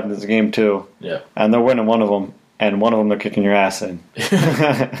first half, and there's a game 2. Yeah. And they're winning one of them, and one of them they're kicking your ass in.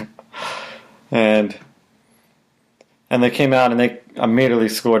 and they came out and they immediately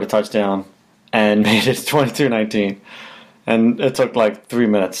scored a touchdown and made it 22-19. And it took like 3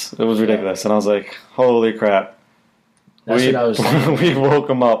 minutes. It was ridiculous. And I was like, holy crap. That's what I was saying. We woke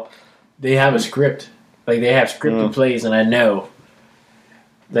them up. They have a script. Like, they have scripted plays, and I know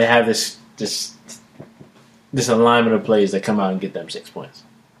they have this alignment of plays that come out and get them 6 points.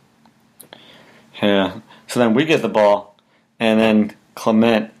 Yeah. So then we get the ball, and then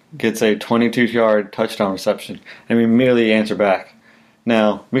Clement gets a 22-yard touchdown reception, and we immediately answer back.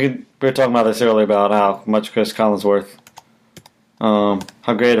 Now, we were talking about this earlier about how much Chris Collinsworth, how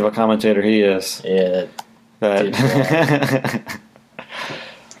great of a commentator he is. Yeah. That.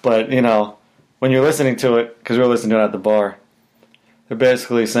 But, when you're listening to it, because we were listening to it at the bar, they're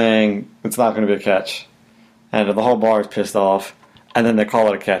basically saying it's not going to be a catch. And the whole bar is pissed off. And then they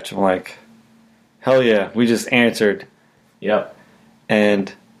call it a catch. I'm like, hell yeah, we just answered. Yep.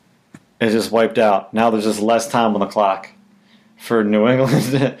 And it's just wiped out. Now there's just less time on the clock for New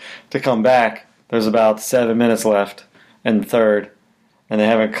England to come back. There's about 7 minutes left in the third. And they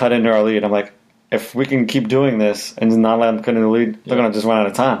haven't cut into our lead. I'm like, if we can keep doing this and not let them cut into the lead, they're going to just run out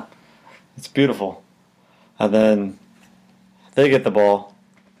of time. It's beautiful. And then they get the ball.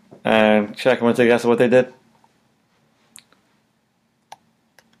 And Shaq, want to take a guess at what they did?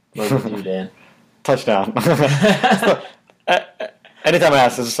 What did you do, Dan? Touchdown. Anytime I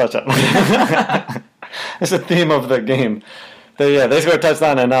ask, it's a touchdown. It's the theme of the game. They scored a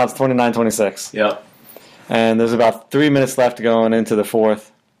touchdown, and now it's 29-26. Yep. And there's about 3 minutes left going into the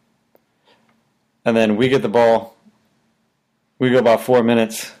fourth. And then we get the ball. We go about 4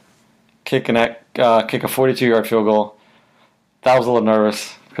 minutes. Kick a 42-yard field goal. That was a little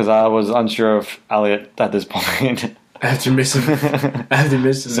nervous because I was unsure of Elliott at this point. After missing the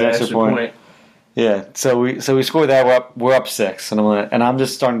extra point. Yeah, so we scored that. We're up 6, and I'm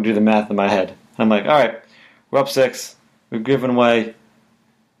just starting to do the math in my head. And I'm like, all right, we're up 6. We've given away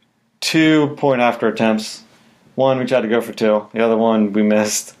 2 point-after attempts. One we tried to go for 2. The other one we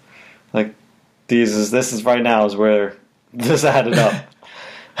missed. Like, this is right now is where this added up.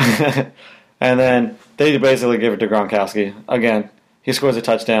 And then they basically give it to Gronkowski again. He scores a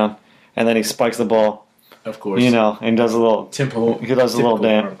touchdown, and then he spikes the ball. Of course, and does a little tempo. He does a little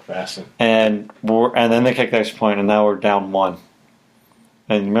dance, and then they kick the extra point, and now we're down 1.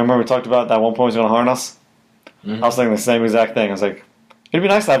 And remember we talked about that 1 point was going to harm us. Mm-hmm. I was thinking the same exact thing. I was like, it'd be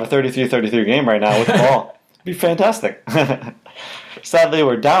nice to have a 33-33 game right now with the ball. It'd be fantastic. Sadly,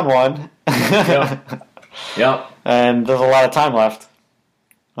 we're down 1. Yep. And there's a lot of time left.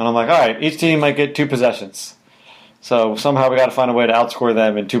 And I'm like, all right, each team might get 2 possessions. So somehow we got to find a way to outscore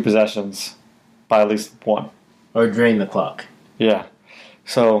them in 2 possessions by at least 1. Or drain the clock. Yeah.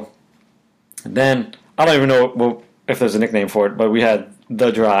 So then, I don't even know if there's a nickname for it, but we had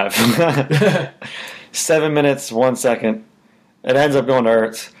the drive. 7 minutes, 1 second. It ends up going to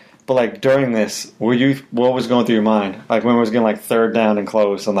Ertz. But, like, during this, what was going through your mind? Like, when it was getting, like, 3rd down and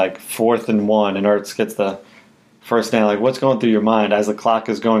close and, like, 4th and 1 and Ertz gets the first down. Like, what's going through your mind as the clock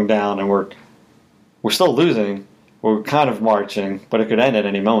is going down and we're still losing? We're kind of marching, but it could end at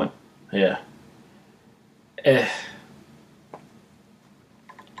any moment. Yeah.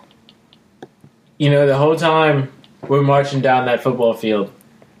 The whole time we're marching down that football field,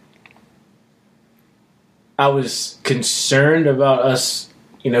 I was concerned about us,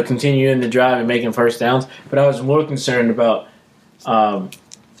 continuing to drive and making first downs, but I was more concerned about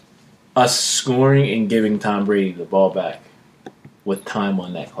us scoring and giving Tom Brady the ball back with time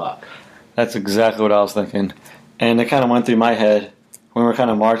on that clock. That's exactly what I was thinking. And it kind of went through my head when we were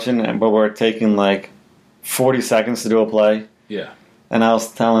kind of marching, but we're taking like 40 seconds to do a play. Yeah. And I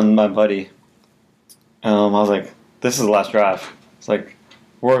was telling my buddy, I was like, this is the last drive. It's like,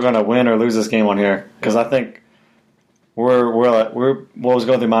 we're going to win or lose this game on here. Because I think we're what was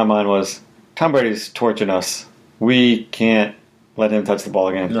going through my mind was, Tom Brady's torching us. We can't let him touch the ball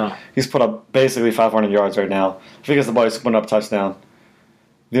again. No. He's put up basically 500 yards right now. If he gets the ball, he's putting up a touchdown.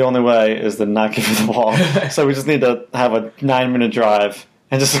 The only way is to not give him the ball. So we just need to have a 9-minute drive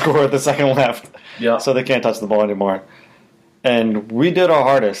and just score the second left. Yeah. So they can't touch the ball anymore. And we did our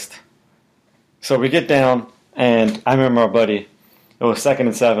hardest. So we get down, and I remember our buddy, it was 2nd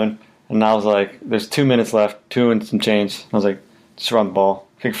and 7, and I was like, there's 2 minutes left, 2 and some change. I was like, just run the ball,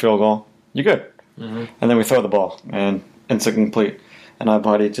 kick field goal, you're good. Mm-hmm. And then we throw the ball, and it's incomplete. And our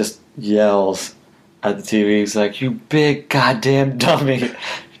buddy just yells at the TV. He's like, you big goddamn dummy.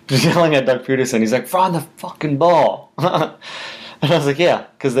 Just yelling at Doug Peterson. He's like, run the fucking ball. And I was like, yeah,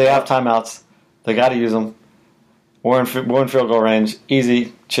 because they have timeouts. They got to use them. We're in field goal range.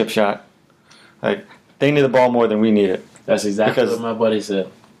 Easy chip shot. Like, they need the ball more than we need it. That's exactly what my buddy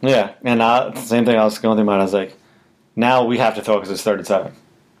said. Yeah, and same thing I was going through mine. I was like, now we have to throw because it's 3rd and 7.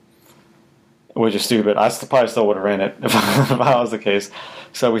 Which is stupid. I probably still would have ran it if I was the case.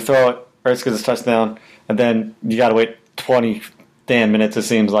 So we throw it. Ertz gets a touchdown. And then you got to wait 20 damn minutes, it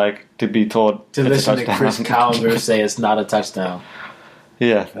seems like, to be told to listen to Chris Collinsworth say it's not a touchdown.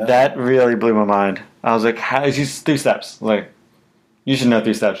 Yeah, that really blew my mind. I was like, how is you 3 steps? Like, you should know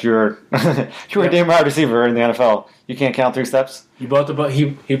 3 steps. You're a damn wide receiver in the NFL. You can't count 3 steps? He brought the ball.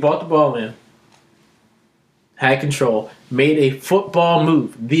 He brought the ball in. Had control, made a football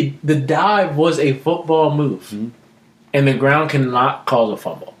move. The dive was a football move. Mm-hmm. And the ground cannot cause a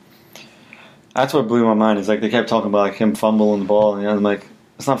fumble. That's what blew my mind. Is like they kept talking about like him fumbling the ball, and I'm like,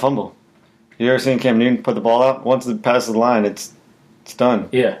 it's not fumble. You ever seen Cam Newton put the ball out? Once it passes the line, it's done.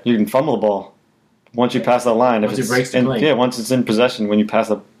 Yeah. You can fumble the ball. Once you pass that line, once it breaks the plane. Yeah, once it's in possession, when you pass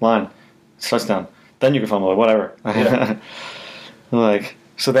the line, it's touchdown. Then you can fumble it, whatever. Yeah. Like,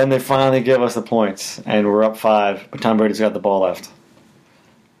 so then they finally give us the points, and we're up 5, but Tom Brady's got the ball left.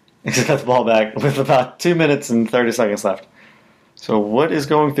 He's got the ball back with about 2 minutes and 30 seconds left. So what is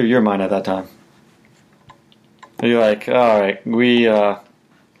going through your mind at that time? Are you like, all right, we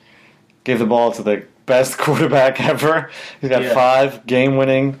gave the ball to the best quarterback ever. He's got 5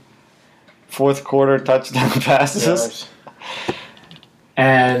 game-winning fourth quarter touchdown passes.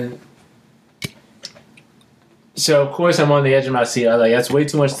 And so, of course, I'm on the edge of my seat. I was like, that's way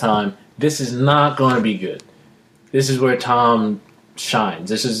too much time. This is not going to be good. This is where Tom shines.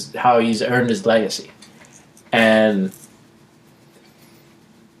 This is how he's earned his legacy. And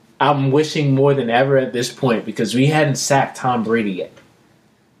I'm wishing more than ever at this point because we hadn't sacked Tom Brady yet.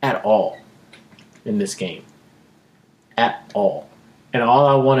 At all. In this game. At all. And all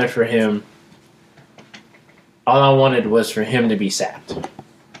I wanted was for him to be sacked.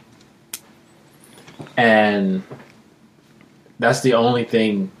 And that's the only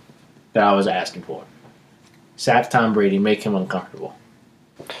thing that I was asking for. Sack Tom Brady, make him uncomfortable.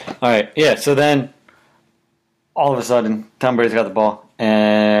 All right, yeah, so then all of a sudden, Tom Brady's got the ball,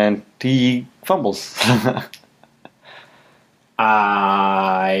 and he fumbles.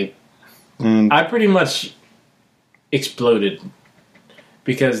 I pretty much exploded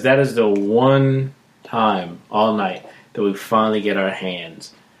because that is the one time all night that we finally get our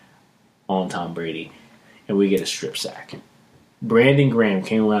hands on Tom Brady and we get a strip sack. Brandon Graham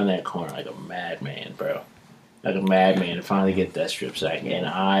came around that corner like a madman, bro. Like a madman to finally get that strip sack, and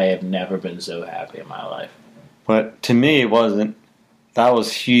I have never been so happy in my life. But to me, it wasn't. That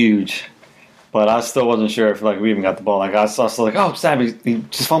was huge. But I still wasn't sure if like we even got the ball. Like I was still like, oh, Sam, he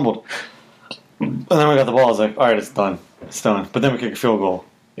just fumbled. And then we got the ball. I was like, all right, it's done. It's done. But then we kicked a field goal.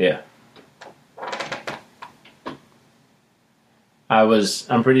 Yeah.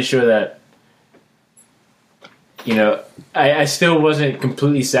 I'm pretty sure that, you know, I still wasn't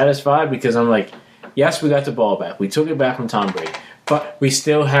completely satisfied because I'm like, yes, we got the ball back. We took it back from Tom Brady. But we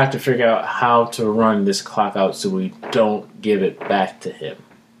still have to figure out how to run this clock out so we don't give it back to him.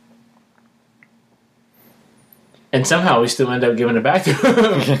 And somehow we still end up giving it back to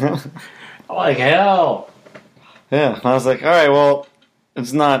him. I'm like, hell. Yeah, I was like, all right, well,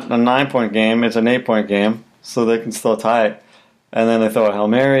 it's not a 9-point game. It's an 8-point game, so they can still tie it. And then they throw a Hail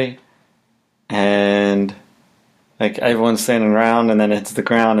Mary, and like everyone's standing around, and then it hits the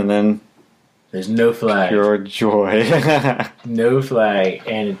ground, and then there's no flag. Pure joy. No flag,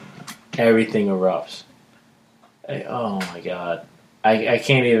 and everything erupts. Oh my god, I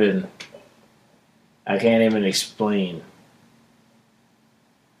can't even explain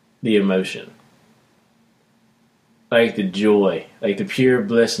the emotion, like the joy, like the pure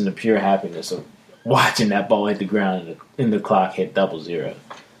bliss and the pure happiness watching that ball hit the ground and the clock hit 00.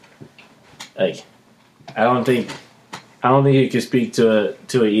 Like, I don't think you could speak to a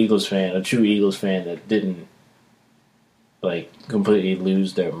true Eagles fan that didn't like completely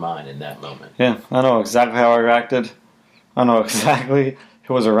lose their mind in that moment. Yeah, I know exactly how I reacted. I know exactly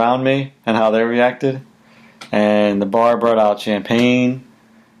who was around me and how they reacted. And the bar brought out champagne,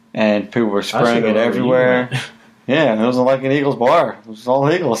 and people were spraying it everywhere. Yeah, it wasn't like an Eagles bar. It was all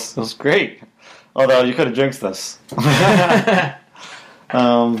Eagles. It was great. Although you could have jinxed this.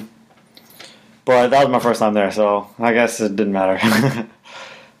 But that was my first time there, so I guess it didn't matter.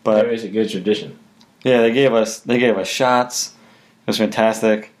 But there is a good tradition. Yeah, they gave us shots. It was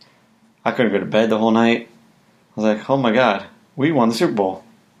fantastic. I couldn't go to bed the whole night. I was like, oh my god, we won the Super Bowl.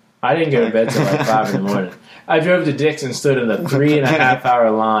 I didn't go to bed till like 5 in the morning. I drove to Dick's and stood in a 3.5 hour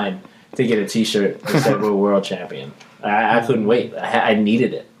line to get a T-shirt that said we're world champion. I couldn't wait. I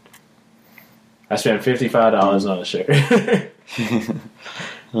needed it. I spent $55 on a shirt.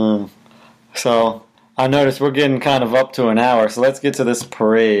 So I noticed we're getting kind of up to an hour. So let's get to this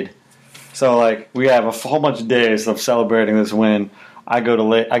parade. So like we have a whole bunch of days of celebrating this win. I go to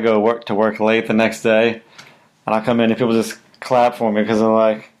work late the next day, and I come in and people just clap for me because they're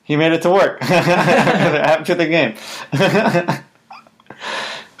like, he made it to work after the game.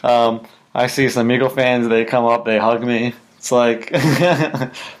 I see some Eagle fans. They come up, they hug me. It's like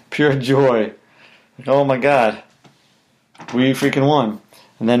pure joy. Like, oh my god, we freaking won!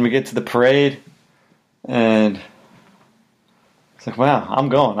 And then we get to the parade, and it's like, wow, I'm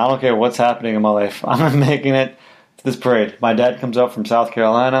going. I don't care what's happening in my life. I'm making it to this parade. My dad comes up from South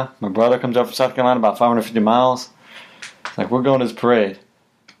Carolina. My brother comes up from South Carolina, about 550 miles. It's like, we're going to this parade.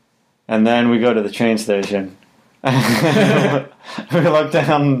 And then we go to the train station. We look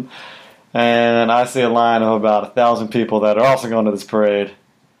down, and I see a line of about 1,000 people that are also going to this parade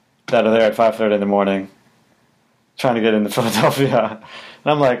that are there at 5:30 in the morning trying to get into Philadelphia.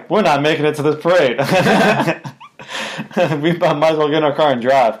 And I'm like, we're not making it to this parade. We might as well get in our car and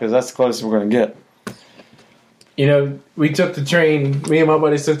drive because that's the closest we're going to get. You know, we took the train. Me and my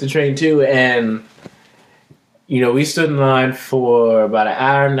buddies took the train too, and we stood in line for about an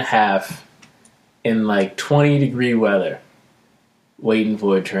hour and a half in like 20-degree weather, waiting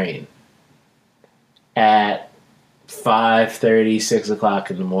for a train at 5:30, 6 o'clock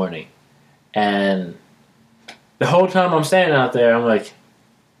in the morning, and the whole time I'm standing out there, I'm like,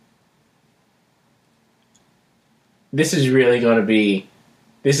 this is really going to be,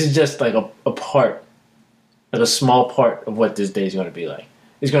 this is just like a part, like a small part of what this day is going to be like.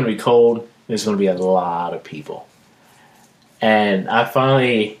 It's going to be cold. There's going to be a lot of people. And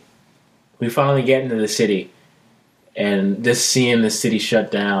we finally get into the city, and just seeing the city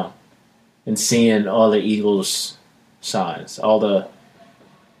shut down and seeing all the Eagles signs, all the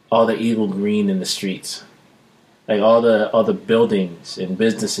Eagle green in the streets. Like all the buildings and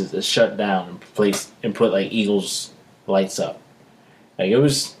businesses that shut down and put like Eagles lights up. Like it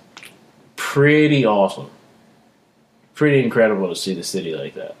was pretty awesome. Pretty incredible to see the city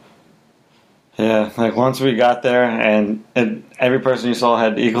like that. Yeah, like once we got there and every person you saw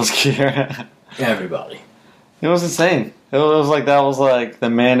had Eagles gear. Everybody. It was insane. It was like that was like the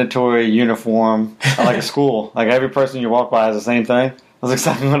mandatory uniform at like a school. Like every person you walk by has the same thing. That's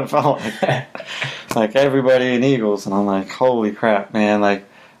exactly what it felt like. It's like everybody in Eagles, and I'm like, holy crap, man! Like,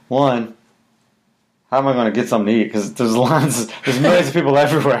 one, how am I going to get something to eat? Because there's millions of people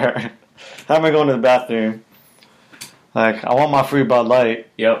everywhere. How am I going to the bathroom? Like, I want my free Bud Light.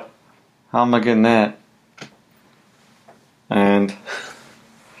 Yep. How am I getting that? And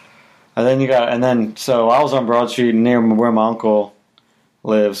then so I was on Broad Street near where my uncle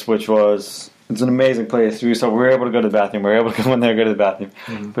lives, which was. It's an amazing place. So we were able to go to the bathroom. We were able to go in there and go to the bathroom.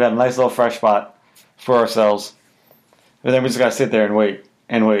 Mm-hmm. We got a nice little fresh spot for ourselves. But then we just got to sit there and wait.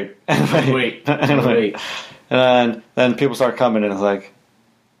 And wait. And wait. And wait. And then people start coming and it's like,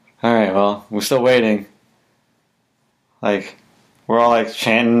 all right, well, we're still waiting. Like, we're all like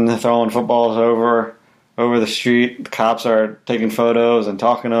chanting, throwing footballs over the street. The cops are taking photos and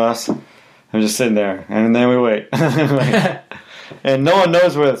talking to us. I'm just sitting there. And then we wait. And no one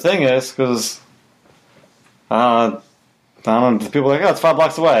knows where the thing is because I don't know. People are like, oh, it's 5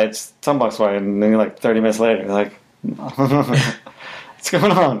 blocks away. It's 10 blocks away. And then like 30 minutes later, they're like, what's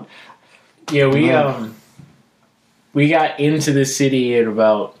going on? Yeah, we got into the city at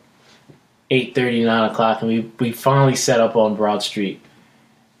about 8:30, 9 o'clock, and we finally set up on Broad Street.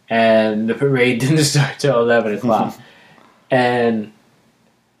 And the parade didn't start till 11 o'clock. And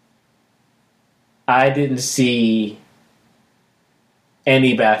I didn't see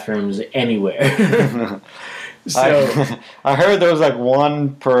any bathrooms anywhere. So I heard there was like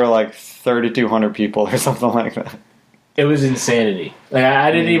one per like 3,200 people or something like that. it was insanity. Like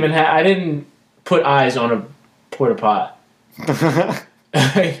I didn't even I didn't put eyes on a porta pot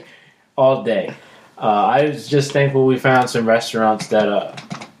all day. I was just thankful we found some restaurants that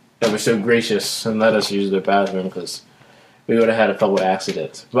were so gracious and let us use their bathroom because we would have had a couple of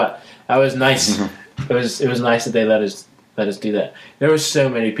accidents. But that was nice. It was nice that they let us do that. There were so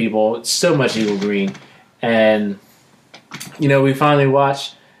many people, so much Eagle Green, and we finally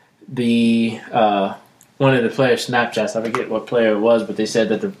watched the one of the players' Snapchats. I forget what player it was, but they said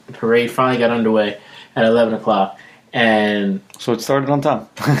that the parade finally got underway at 11 o'clock, and so it started on time.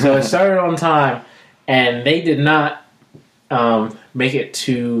 so it started on time, and they did not make it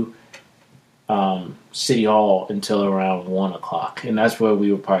to City Hall until around 1 o'clock, and that's where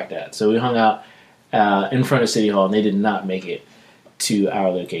we were parked at. So we hung out in front of City Hall, and they did not make it to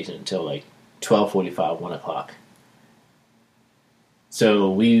our location until like 12:45, 1 o'clock. So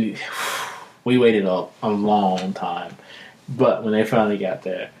we waited a long time, but when they finally got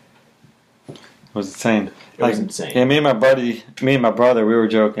there, It was insane. It was insane. Yeah, me and my brother, we were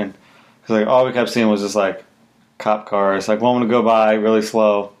joking because like all we kept seeing was just like cop cars, like one would go by really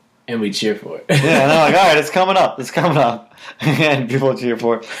slow, and we cheer for it. yeah, and they're like, all right, it's coming up, and people cheer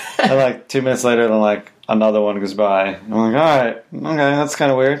for it. And like 2 minutes later, then like another one goes by. I'm like, all right, okay, that's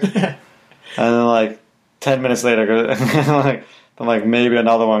kind of weird. And then like 10 minutes later, like maybe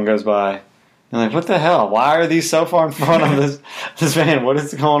another one goes by. And like, what the hell? Why are these so far in front of this van? What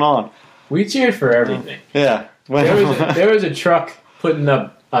is going on? We cheered for everything. Yeah, There was a truck putting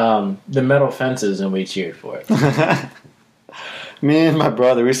up the metal fences, and we cheered for it. Me and my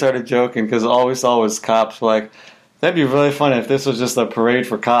brother, we started joking because all we saw was cops. We're like, that'd be really funny if this was just a parade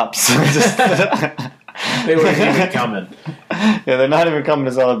for cops. They weren't even coming. Yeah, they're not even coming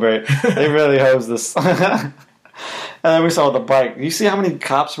to celebrate. They really hosed this. And then we saw the bike. You see how many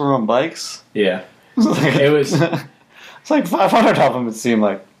cops were on bikes? Yeah, It was. It's like 500 of them. It seemed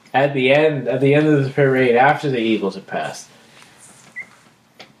like. at the end of the parade, after the Eagles had passed,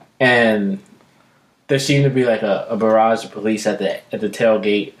 and there seemed to be like a barrage of police at the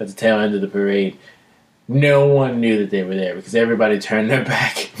tailgate, at the tail end of the parade. No one knew that they were there because everybody turned their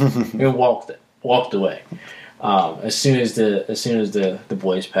back and walked away as soon as the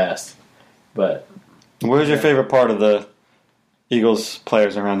boys passed. But What was your favorite part of the Eagles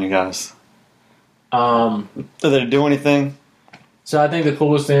players around you guys? Did they do anything? so I think the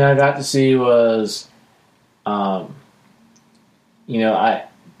coolest thing I got to see was, I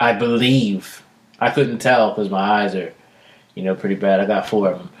believe, I couldn't tell because my eyes are, pretty bad. I got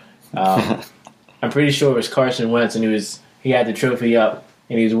 4 of them. I'm pretty sure it was Carson Wentz, and he had the trophy up,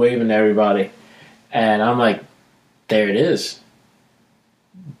 and he was waving to everybody. And I'm like, there it is.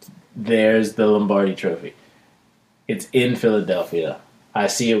 There's the Lombardi Trophy. It's in Philadelphia. I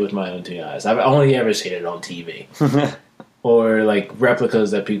see it with my own 2 eyes. I've only ever seen it on TV. Or like replicas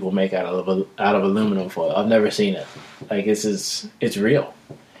that people make out of aluminum foil. I've never seen it. Like it's real.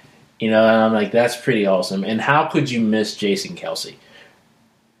 And I'm like, that's pretty awesome. And how could you miss Jason Kelsey?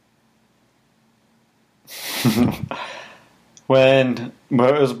 It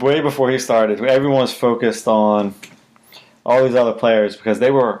was way before he started, everyone was focused on all these other players because they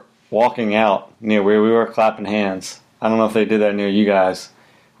were walking out near where we were clapping hands. I don't know if they did that near you guys.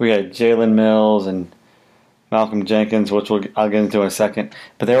 We had Jalen Mills and Malcolm Jenkins, which I'll get into in a second.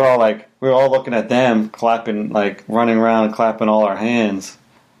 But they were all like, we were all looking at them, clapping, like running around, clapping all our hands.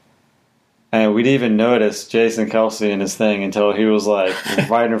 And we didn't even notice Jason Kelsey and his thing until he was like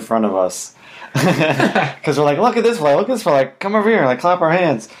right in front of us. Because we're like, look at this play, like, come over here, like, clap our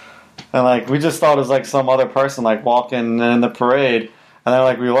hands. And like, we just thought it was like some other person like walking in the parade. And then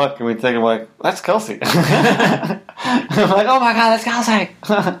like we look and we think, like, that's Kelsey. I'm like, oh my God, that's Kelsey.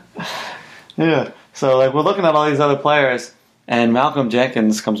 Yeah. So like we're looking at all these other players, and Malcolm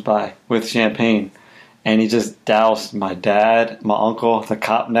Jenkins comes by with champagne, and he just doused my dad, my uncle, the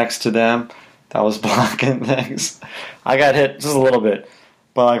cop next to them that was blocking things. I got hit just a little bit,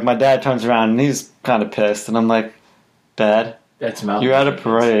 but like my dad turns around and he's kind of pissed, and I'm like, Dad, that's Malcolm. You're at a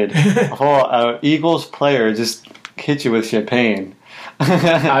parade. A whole Eagles player just hit you with champagne.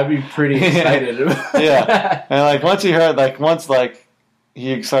 I'd be pretty excited. Yeah, and like once he heard,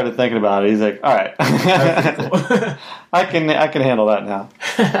 he started thinking about it. He's like, all right, I can handle that now.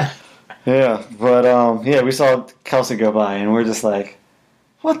 Yeah, but we saw Kelsey go by, and we're just like,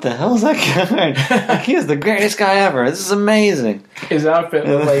 what the hell is that guy? Like, he is the greatest guy ever. This is amazing. His outfit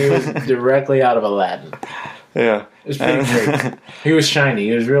looked like he was directly out of Aladdin. Yeah, it was pretty great. He was shiny.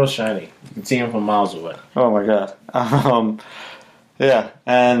 He was real shiny. You could see him from miles away. Oh my God. Yeah,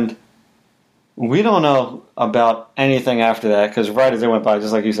 and We don't know about anything after that because right as it went by,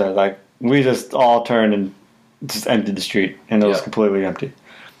 just like you said, like we just all turned and just emptied the street, and it was completely empty.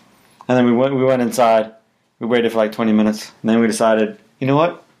 And then we went inside. We waited for like 20 minutes, and then we decided, you know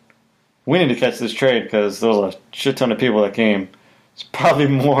what? We need to catch this train because there was a shit ton of people that came. It's probably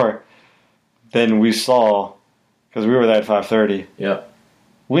more than we saw because we were there at 5:30. Yeah.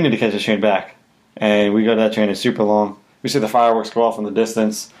 We need to catch this train back, and we go to that train. It's super long. We see the fireworks go off in the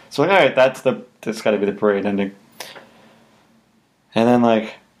distance. So like, all right, that's got to be the parade ending. And then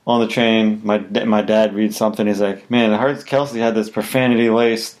like on the train, my dad reads something. He's like, "Man, I heard Kelsey had this profanity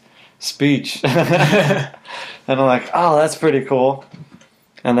laced speech," and I'm like, "Oh, that's pretty cool."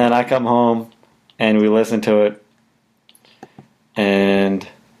 And then I come home and we listen to it, and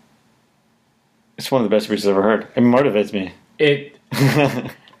it's one of the best speeches I've ever heard. It motivates me.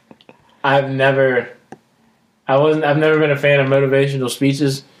 I've never been a fan of motivational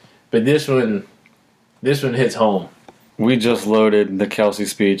speeches, but this one hits home. We just loaded the Kelsey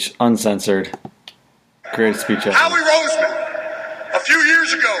speech, uncensored. Greatest speech ever. Howie Roseman, a few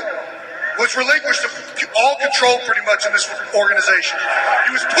years ago, was relinquished to all control pretty much in this organization.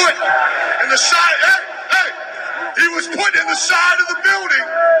 He was put in the side. He was put in the side of the building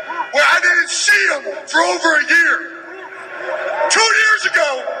where I didn't see him for over a year. 2 years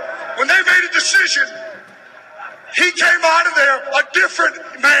ago, when they made a decision, he came out of there a different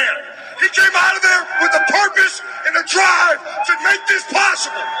man. He came out of there with a purpose and a drive to make this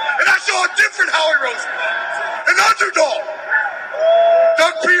possible. And I saw a different Howie Roseman, an underdog.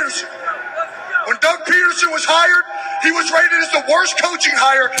 Doug Peterson. When Doug Peterson was hired, he was rated as the worst coaching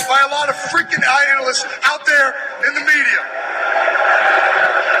hire by a lot of freaking analysts out there in the media.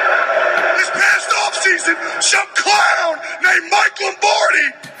 This past offseason, some clown named Mike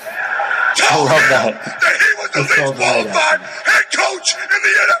Lombardi told him that he was the least qualified head coach in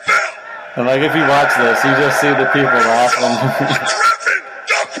the NFL. And like if you watch this, you just see the people laughing. Griffin,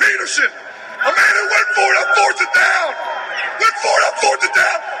 Doug Peterson, a man who went for it on fourth and down. Went for it on fourth and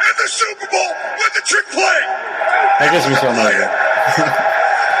down in the Super Bowl with the trick play. I guess we saw that.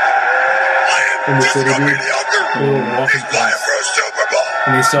 In the city, we were walking past,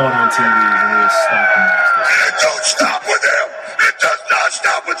 and they saw it on TV, and we were stopping. And it don't stop with him. It does not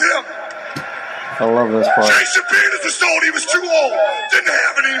stop with him. I love this part. Jason Peters was told he was too old. Didn't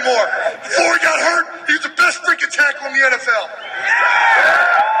have it anymore. Before he got hurt, he was the best freaking tackle in the NFL.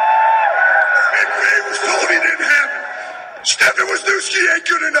 McVay was told he didn't have it. Stephen Wisniewski ain't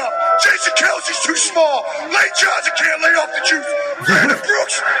good enough. Jason Kelsey's too small. Lane Johnson can't lay off the juice. Brandon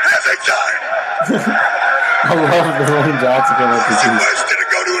Brooks has anxiety. I love the Lane Johnson came up to Russell juice. West didn't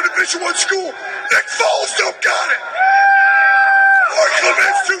go to a Division I school. Nick Foles don't got it. Mark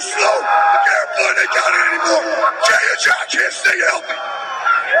Clement's too slow. Garrett Blunt ain't got it anymore. Jay and John can't stay healthy.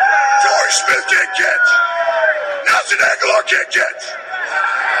 Torrey Smith can't catch. Nelson Aguilar can't catch.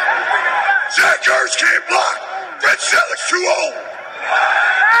 Zach Ertz can't block. Brett Selleck's too old.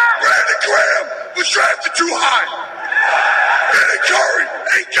 Brandon Graham was drafted too high. Benny Curry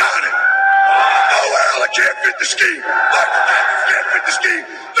ain't got it. Mo Allen can't fit the scheme. Michael Thomas can't fit the scheme.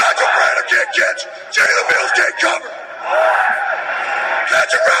 Nigel Braddock can't catch. Jalen Mills can't cover.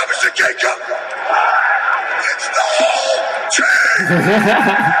 Patrick Robinson can't cover. It's the whole team.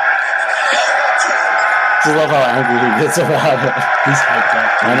 I love how angry he gets about it. He's hyped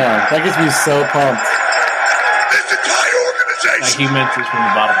up. I know. That gets me so pumped. This entire organization. Like he meant this from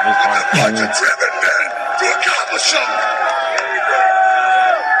the bottom of his A heart. bunch of driven men to accomplish something.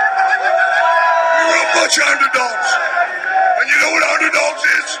 We were a bunch of underdogs. And you know what underdogs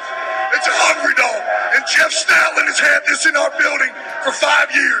is? It's a hungry dog. And Jeff Stoutland has had this in our building for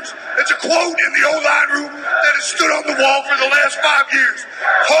 5 years. It's a quote in the O-line room that has stood on the wall for the last 5 years.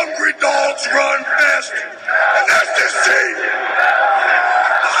 Hungry dogs run faster. And that's this team.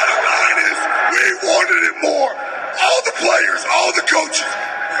 Bottom line is, we wanted it more. All the players, all the coaches,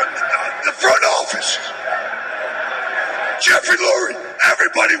 the front office, Jeffrey Lurie,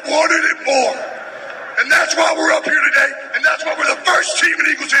 everybody wanted it more. And that's why we're up here today, and that's why we're the first team in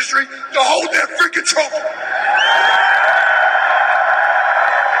Eagles history to hold that freaking trophy.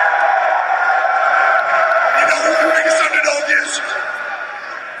 You know who the biggest underdog is?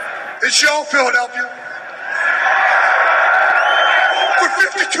 It's y'all, Philadelphia. For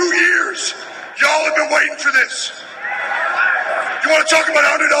 52 years, y'all have been waiting for this. You want to talk about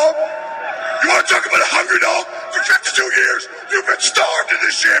underdog? You want to talk about a hungry dog? For 52 years, you've been starved in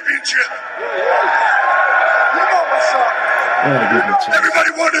this championship.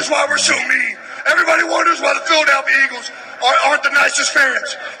 Everybody wonders why we're so mean. Everybody wonders why the Philadelphia Eagles aren't the nicest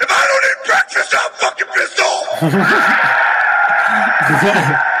fans. If I don't eat breakfast, I'm fucking pissed off.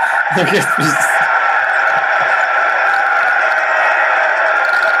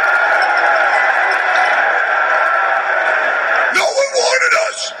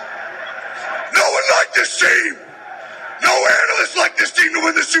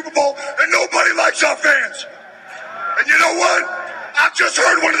 know what? I've just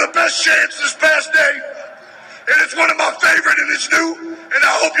heard one of the best chants this past day, and it's one of my favorite, and it's new, and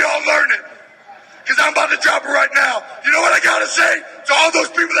I hope y'all learn it, because I'm about to drop it right now. You know what I gotta say to all those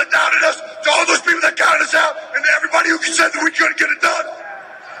people that doubted us, to all those people that counted us out, and to everybody who said that we couldn't get it done?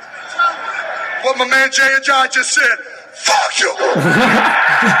 What my man Jay and John just said. Fuck you!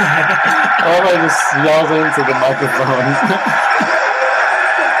 Everybody just yells into the microphone.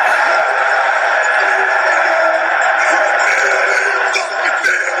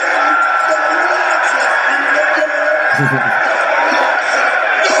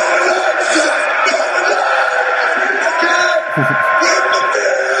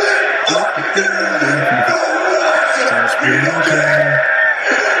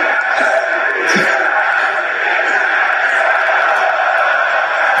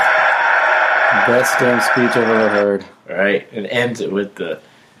 Best damn speech I've ever heard. Right? It ends it with the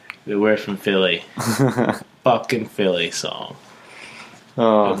 "We're from Philly." Fucking Philly song.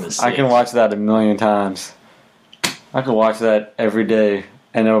 Oh, I can watch that a million times. I could watch that every day,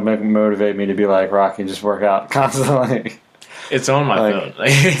 and it would motivate me to be like Rocky and just work out constantly. It's on my phone.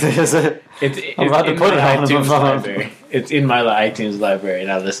 Is it? I'm about to put it on my phone. Library. It's in my iTunes library,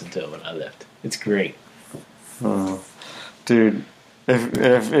 and I listened to it when I left. It's great. Oh, dude,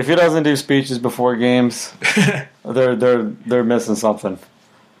 if he doesn't do speeches before games, they're missing something.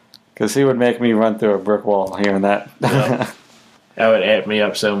 Because he would make me run through a brick wall hearing that. Yep. That would amp me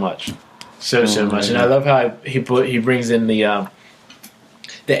up so much, so much. And I love how he brings in the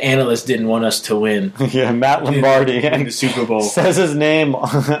analyst didn't want us to win. Yeah, Matt Lombardi in the Super Bowl says his name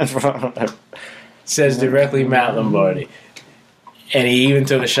in front of him. Says directly Matt Lombardi, and he even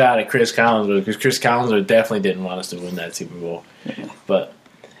took a shot at Chris Collinsworth because Chris Collinsworth definitely didn't want us to win that Super Bowl. Yeah. But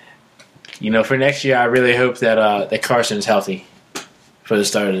for next year, I really hope that Carson's healthy for the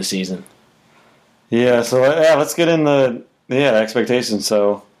start of the season. Yeah. So let's get in the expectations.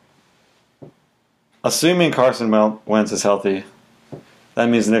 So, assuming Carson Wentz is healthy, that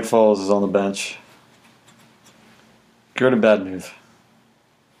means Nick Foles is on the bench. Good or bad move?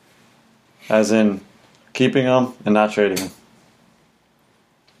 As in keeping him and not trading him.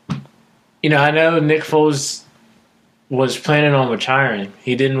 I know Nick Foles was planning on retiring.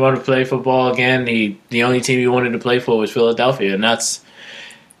 He didn't want to play football again. The only team he wanted to play for was Philadelphia, and that's,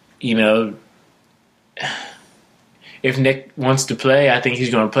 if Nick wants to play, I think he's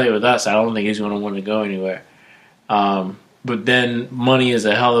going to play with us. I don't think he's going to want to go anywhere. But then money is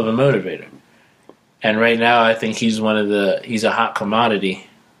a hell of a motivator. And right now I think he's a hot commodity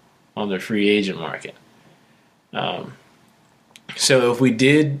on the free agent market. So if we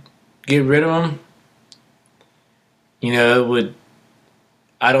did get rid of him,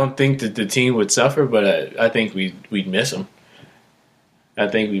 I don't think that the team would suffer, but I think we'd miss him. I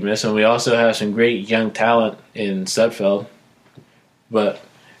think we miss him. We also have some great young talent in Sudfeld, but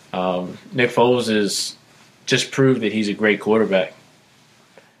Nick Foles is just proved that he's a great quarterback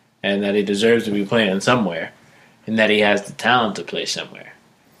and that he deserves to be playing somewhere and that he has the talent to play somewhere.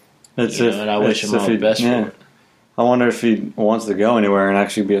 And I wish him all the best for it. I wonder if he wants to go anywhere and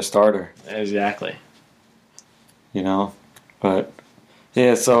actually be a starter. Exactly. But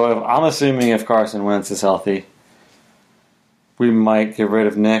yeah, so I'm assuming if Carson Wentz is healthy, we might get rid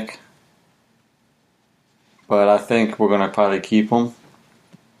of Nick. But I think we're going to probably keep him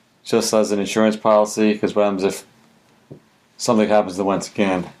just as an insurance policy, because what happens if something happens to Wentz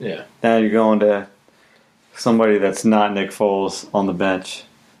again? Yeah. Now you're going to somebody that's not Nick Foles on the bench.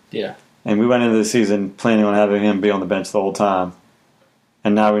 Yeah. And we went into the season planning on having him be on the bench the whole time.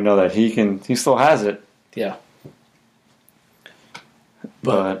 And now we know that he still has it. Yeah.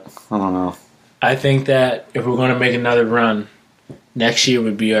 But I don't know. I think that if we're going to make another run, next year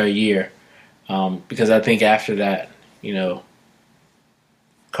would be our year. Because I think after that,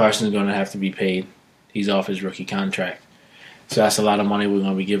 Carson's going to have to be paid. He's off his rookie contract. So that's a lot of money we're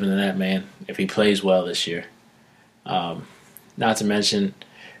going to be giving to that man if he plays well this year. Not to mention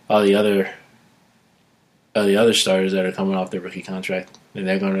all the other starters that are coming off their rookie contract. And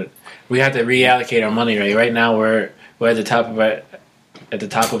we have to reallocate our money, right? Right now we're at the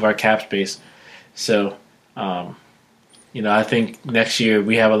top of our cap space. So, I think next year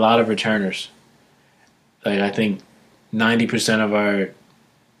we have a lot of returners. I think 90% of our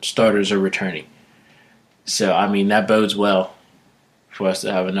starters are returning. So, that bodes well for us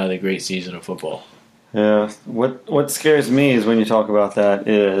to have another great season of football. Yeah. What scares me is when you talk about that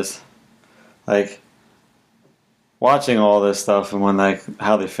is, watching all this stuff and when,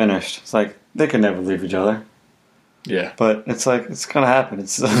 how they finished. It's they could never leave each other. Yeah. But it's it's going to happen.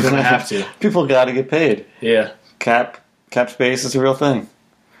 It's going to have to. People got to get paid. Yeah. Cap space is a real thing.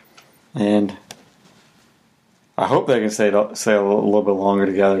 And I hope they can stay a little bit longer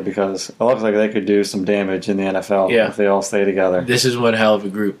together because it looks like they could do some damage in the NFL if they all stay together. This is one hell of a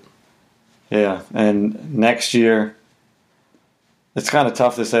group. Yeah, and next year, it's kind of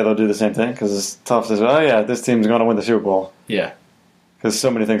tough to say they'll do the same thing because it's tough to say, this team's going to win the Super Bowl. Yeah. Because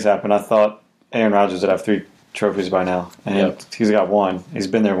so many things happen. I thought Aaron Rodgers would have 3 trophies by now, and he's got 1. He's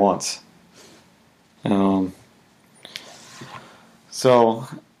been there once. So,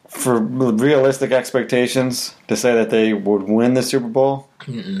 for realistic expectations, to say that they would win the Super Bowl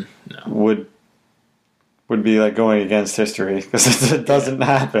would be like going against history because it doesn't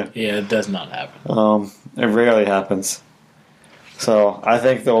happen. Yeah, it does not happen. It rarely happens. So I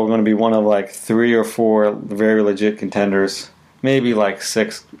think they're going to be one of like 3 or 4 very legit contenders, maybe like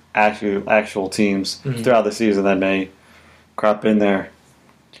 6 actual teams throughout the season that may crop in there.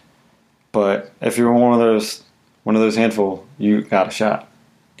 But if you're one of those handful, you got a shot.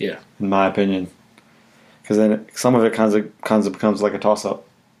 Yeah, in my opinion, because then some of it kind of becomes like a toss-up.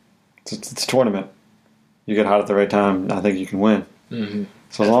 It's a tournament. You get hot at the right time, I think you can win. Mm-hmm.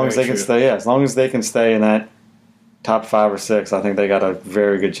 So as long as they can stay in that top 5 or 6, I think they got a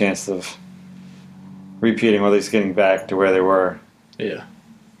very good chance of repeating or at least getting back to where they were. Yeah,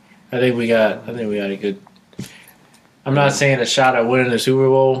 I think we got a good. I'm not saying a shot at winning the Super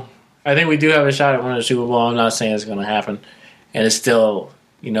Bowl. I think we do have a shot at winning the Super Bowl. I'm not saying it's going to happen, and it's still,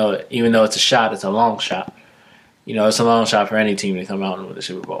 even though it's a shot, it's a long shot. It's a long shot for any team to come out and win the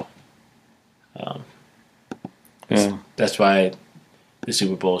Super Bowl. That's why the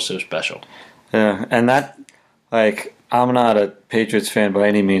Super Bowl is so special. Yeah, and that, I'm not a Patriots fan by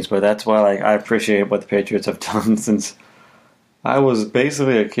any means, but that's why, I appreciate what the Patriots have done since I was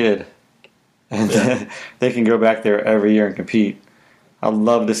basically a kid. And they can go back there every year and compete. I'd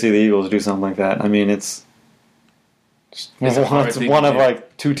love to see the Eagles do something like that. I mean, it's one of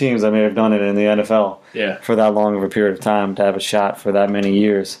 2 teams that may have done it in the NFL for that long of a period of time to have a shot for that many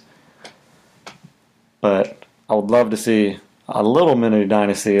years. But I would love to see a little mini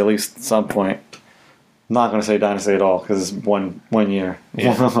dynasty at least at some point. I'm not going to say dynasty at all because it's one year.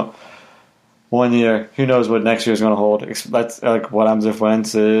 Yeah. 1 year. Who knows what next year is going to hold? That's like what happens if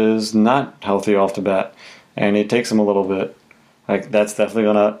Wentz is not healthy off the bat, and it takes him a little bit. That's definitely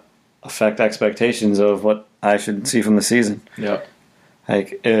going to affect expectations of what I should see from the season. Yeah.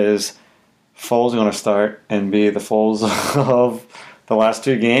 Is Foles going to start and be the Foles of the last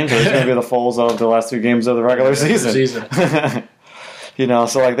 2 games, or is it going to be the Foles of the last 2 games of the regular season?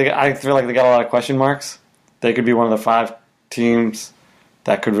 So I feel like they got a lot of question marks. They could be one of the 5 teams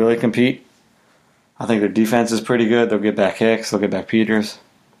that could really compete. I think their defense is pretty good. They'll get back Hicks. They'll get back Peters.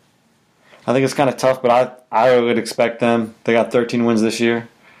 I think it's kind of tough, but I would expect them. They got 13 wins this year.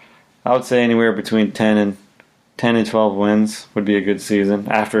 I would say anywhere between 10 and 12 wins would be a good season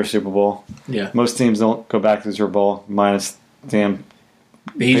after a Super Bowl. Yeah. Most teams don't go back to the Super Bowl, minus damn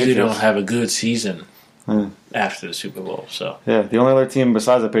They usually don't have a good season after the Super Bowl. So yeah, the only other team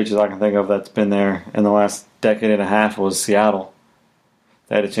besides the Patriots I can think of that's been there in the last decade and a half was Seattle.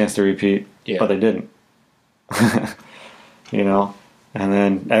 They had a chance to repeat, but they didn't. And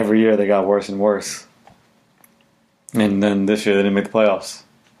then every year they got worse and worse. And then this year they didn't make the playoffs.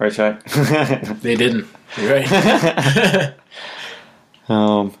 Right, Shaq? They didn't. You're right.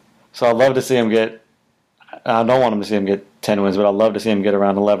 So I'd love to see him get... I don't want him to see him get 10 wins, but I'd love to see him get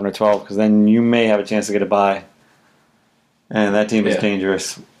around 11 or 12 because then you may have a chance to get a bye. And that team is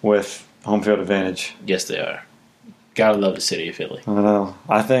dangerous with home field advantage. Yes, they are. Gotta love the city of Philly. I know.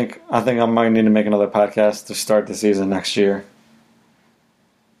 I think I might need to make another podcast to start the season next year.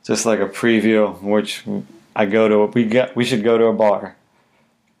 Just like a preview, which I go to. We should go to a bar,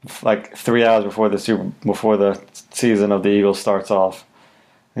 3 hours before the season of the Eagles starts off,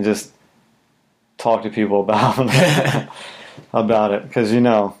 and just talk to people about about it. Because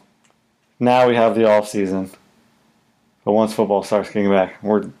now we have the off season, but once football starts getting back,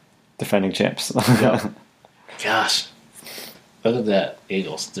 we're defending champs. Yep. Gosh, look at that,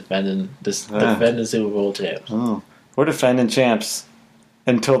 Eagles defending Super Bowl champs. Oh. We're defending champs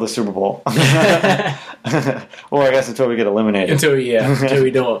until the Super Bowl. Well, I guess until we get eliminated. Until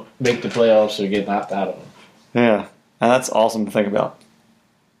we don't make the playoffs or get knocked out of them. Yeah, and that's awesome to think about.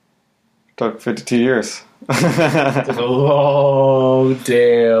 Took 52 years. It's a long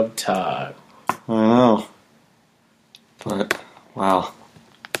damn time. I know. But, wow.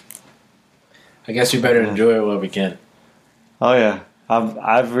 I guess we better enjoy it while we can. Oh yeah,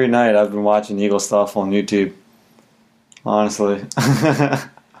 every night I've been watching Eagle stuff on YouTube. Honestly,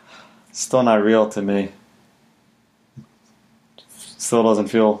 still not real to me. Still doesn't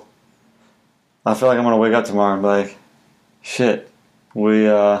feel. I feel like I'm gonna wake up tomorrow and be like, "Shit, we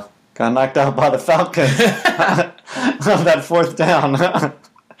got knocked out by the Falcons." on that fourth down.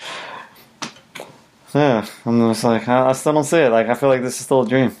 Yeah, I'm just like, I still don't see it. Like, I feel like this is still a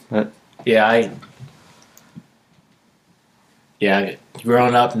dream. But Yeah,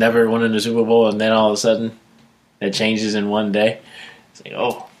 growing up, never winning the Super Bowl, and then all of a sudden, it changes in one day. It's like,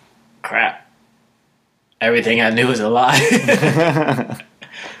 oh, crap. Everything I knew was a lie.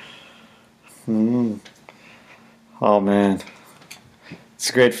 Oh, man. It's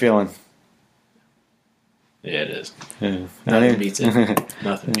a great feeling. Yeah, it is. Yeah. Nothing beats it.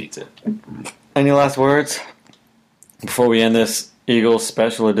 Nothing beats it. Any last words before we end this Eagles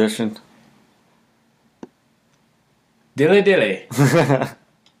special edition? Dilly dilly.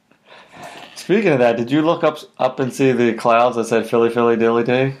 Speaking of that, did you look up and see the clouds that said Philly, Philly, Dilly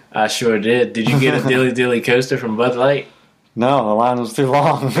Day? I sure did. Did you get a dilly dilly coaster from Bud Light? No, the line was too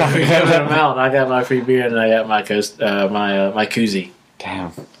long. We got them out. I got my free beer and I got my my koozie.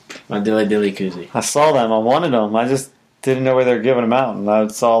 Damn. My dilly dilly koozie. I saw them. I wanted them. I just didn't know where they were giving them out. And I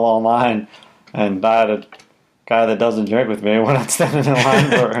saw them online. And I had a guy that doesn't drink with me. We're not standing in line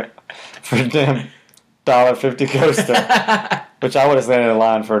for a damn $1.50 coaster. Which I would have stayed in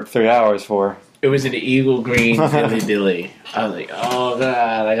line for 3 hours for. It was an eagle green dilly dilly. I was like, oh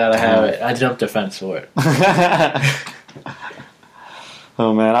god, I gotta have it. I jumped the fence for it.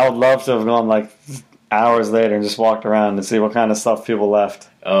 Oh man, I would love to have gone like hours later and just walked around and see what kind of stuff people left.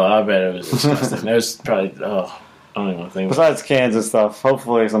 Oh, I bet it was disgusting. There was probably, I don't even think. Besides cans and stuff,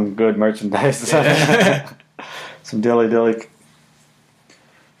 hopefully some good merchandise. Yeah. Some dilly dilly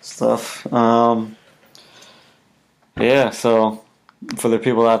stuff. Yeah, so for the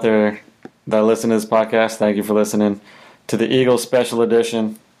people out there that listen to this podcast, thank you for listening to the Eagles special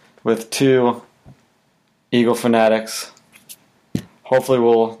edition with two Eagle fanatics. Hopefully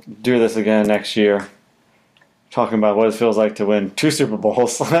we'll do this again next year. Talking about what it feels like to win 2 Super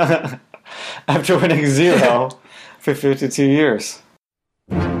Bowls after winning 0 for 52 years.